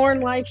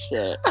unicorn like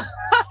shit.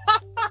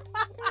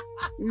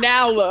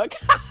 Now look.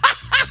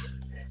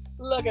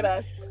 Look at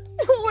us.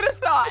 Who would have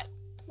thought?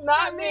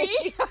 Not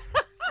me.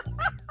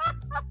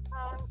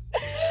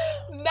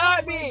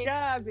 Not me.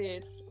 God,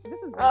 bitch.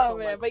 Oh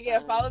man, but yeah,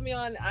 follow me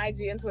on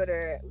IG and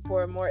Twitter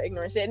for more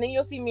ignorant shit, and then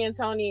you'll see me and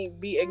Tony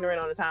be ignorant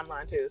on the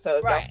timeline too.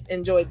 So if you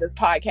enjoyed this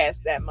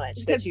podcast that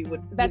much that you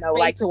would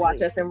like to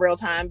watch us in real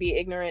time be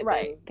ignorant,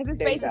 right? Because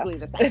it's basically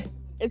the same.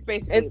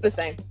 It's the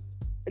same,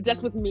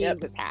 just with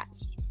memes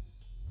attached.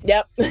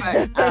 Yep.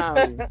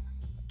 But,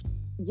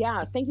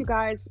 yeah, thank you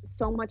guys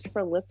so much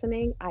for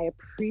listening. I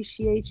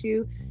appreciate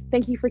you.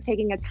 Thank you for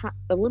taking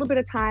a little bit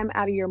of time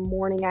out of your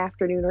morning,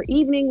 afternoon, or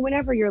evening,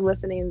 whenever you're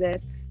listening to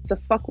this, to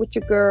fuck with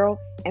your girl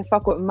and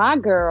fuck with my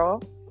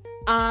girl.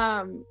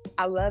 I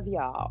love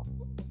y'all.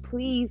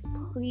 Please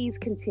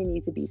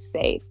continue to be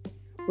safe.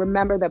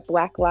 Remember that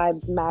Black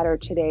Lives Matter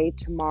today,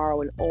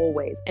 tomorrow, and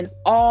always. And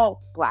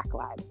all Black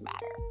Lives matter.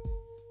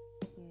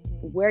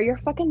 Wear your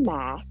fucking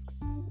masks.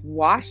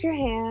 Wash your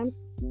hands.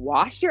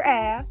 Wash your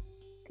ass.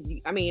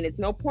 It's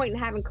no point in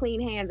having clean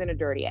hands and a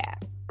dirty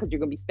ass because you're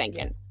going to be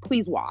stinking.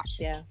 Please wash.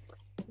 Yeah.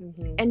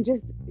 And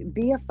just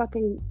be a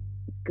fucking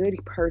good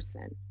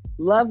person.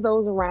 Love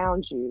those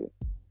around you.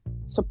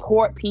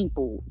 Support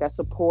people that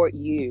support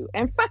you.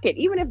 And fuck it,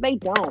 even if they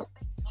don't,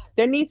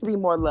 there needs to be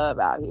more love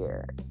out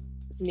here.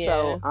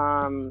 Yeah.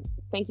 So,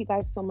 thank you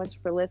guys so much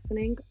for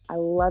listening. I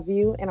love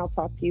you, and I'll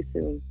talk to you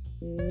soon.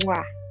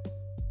 Mwah.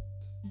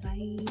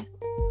 Bye.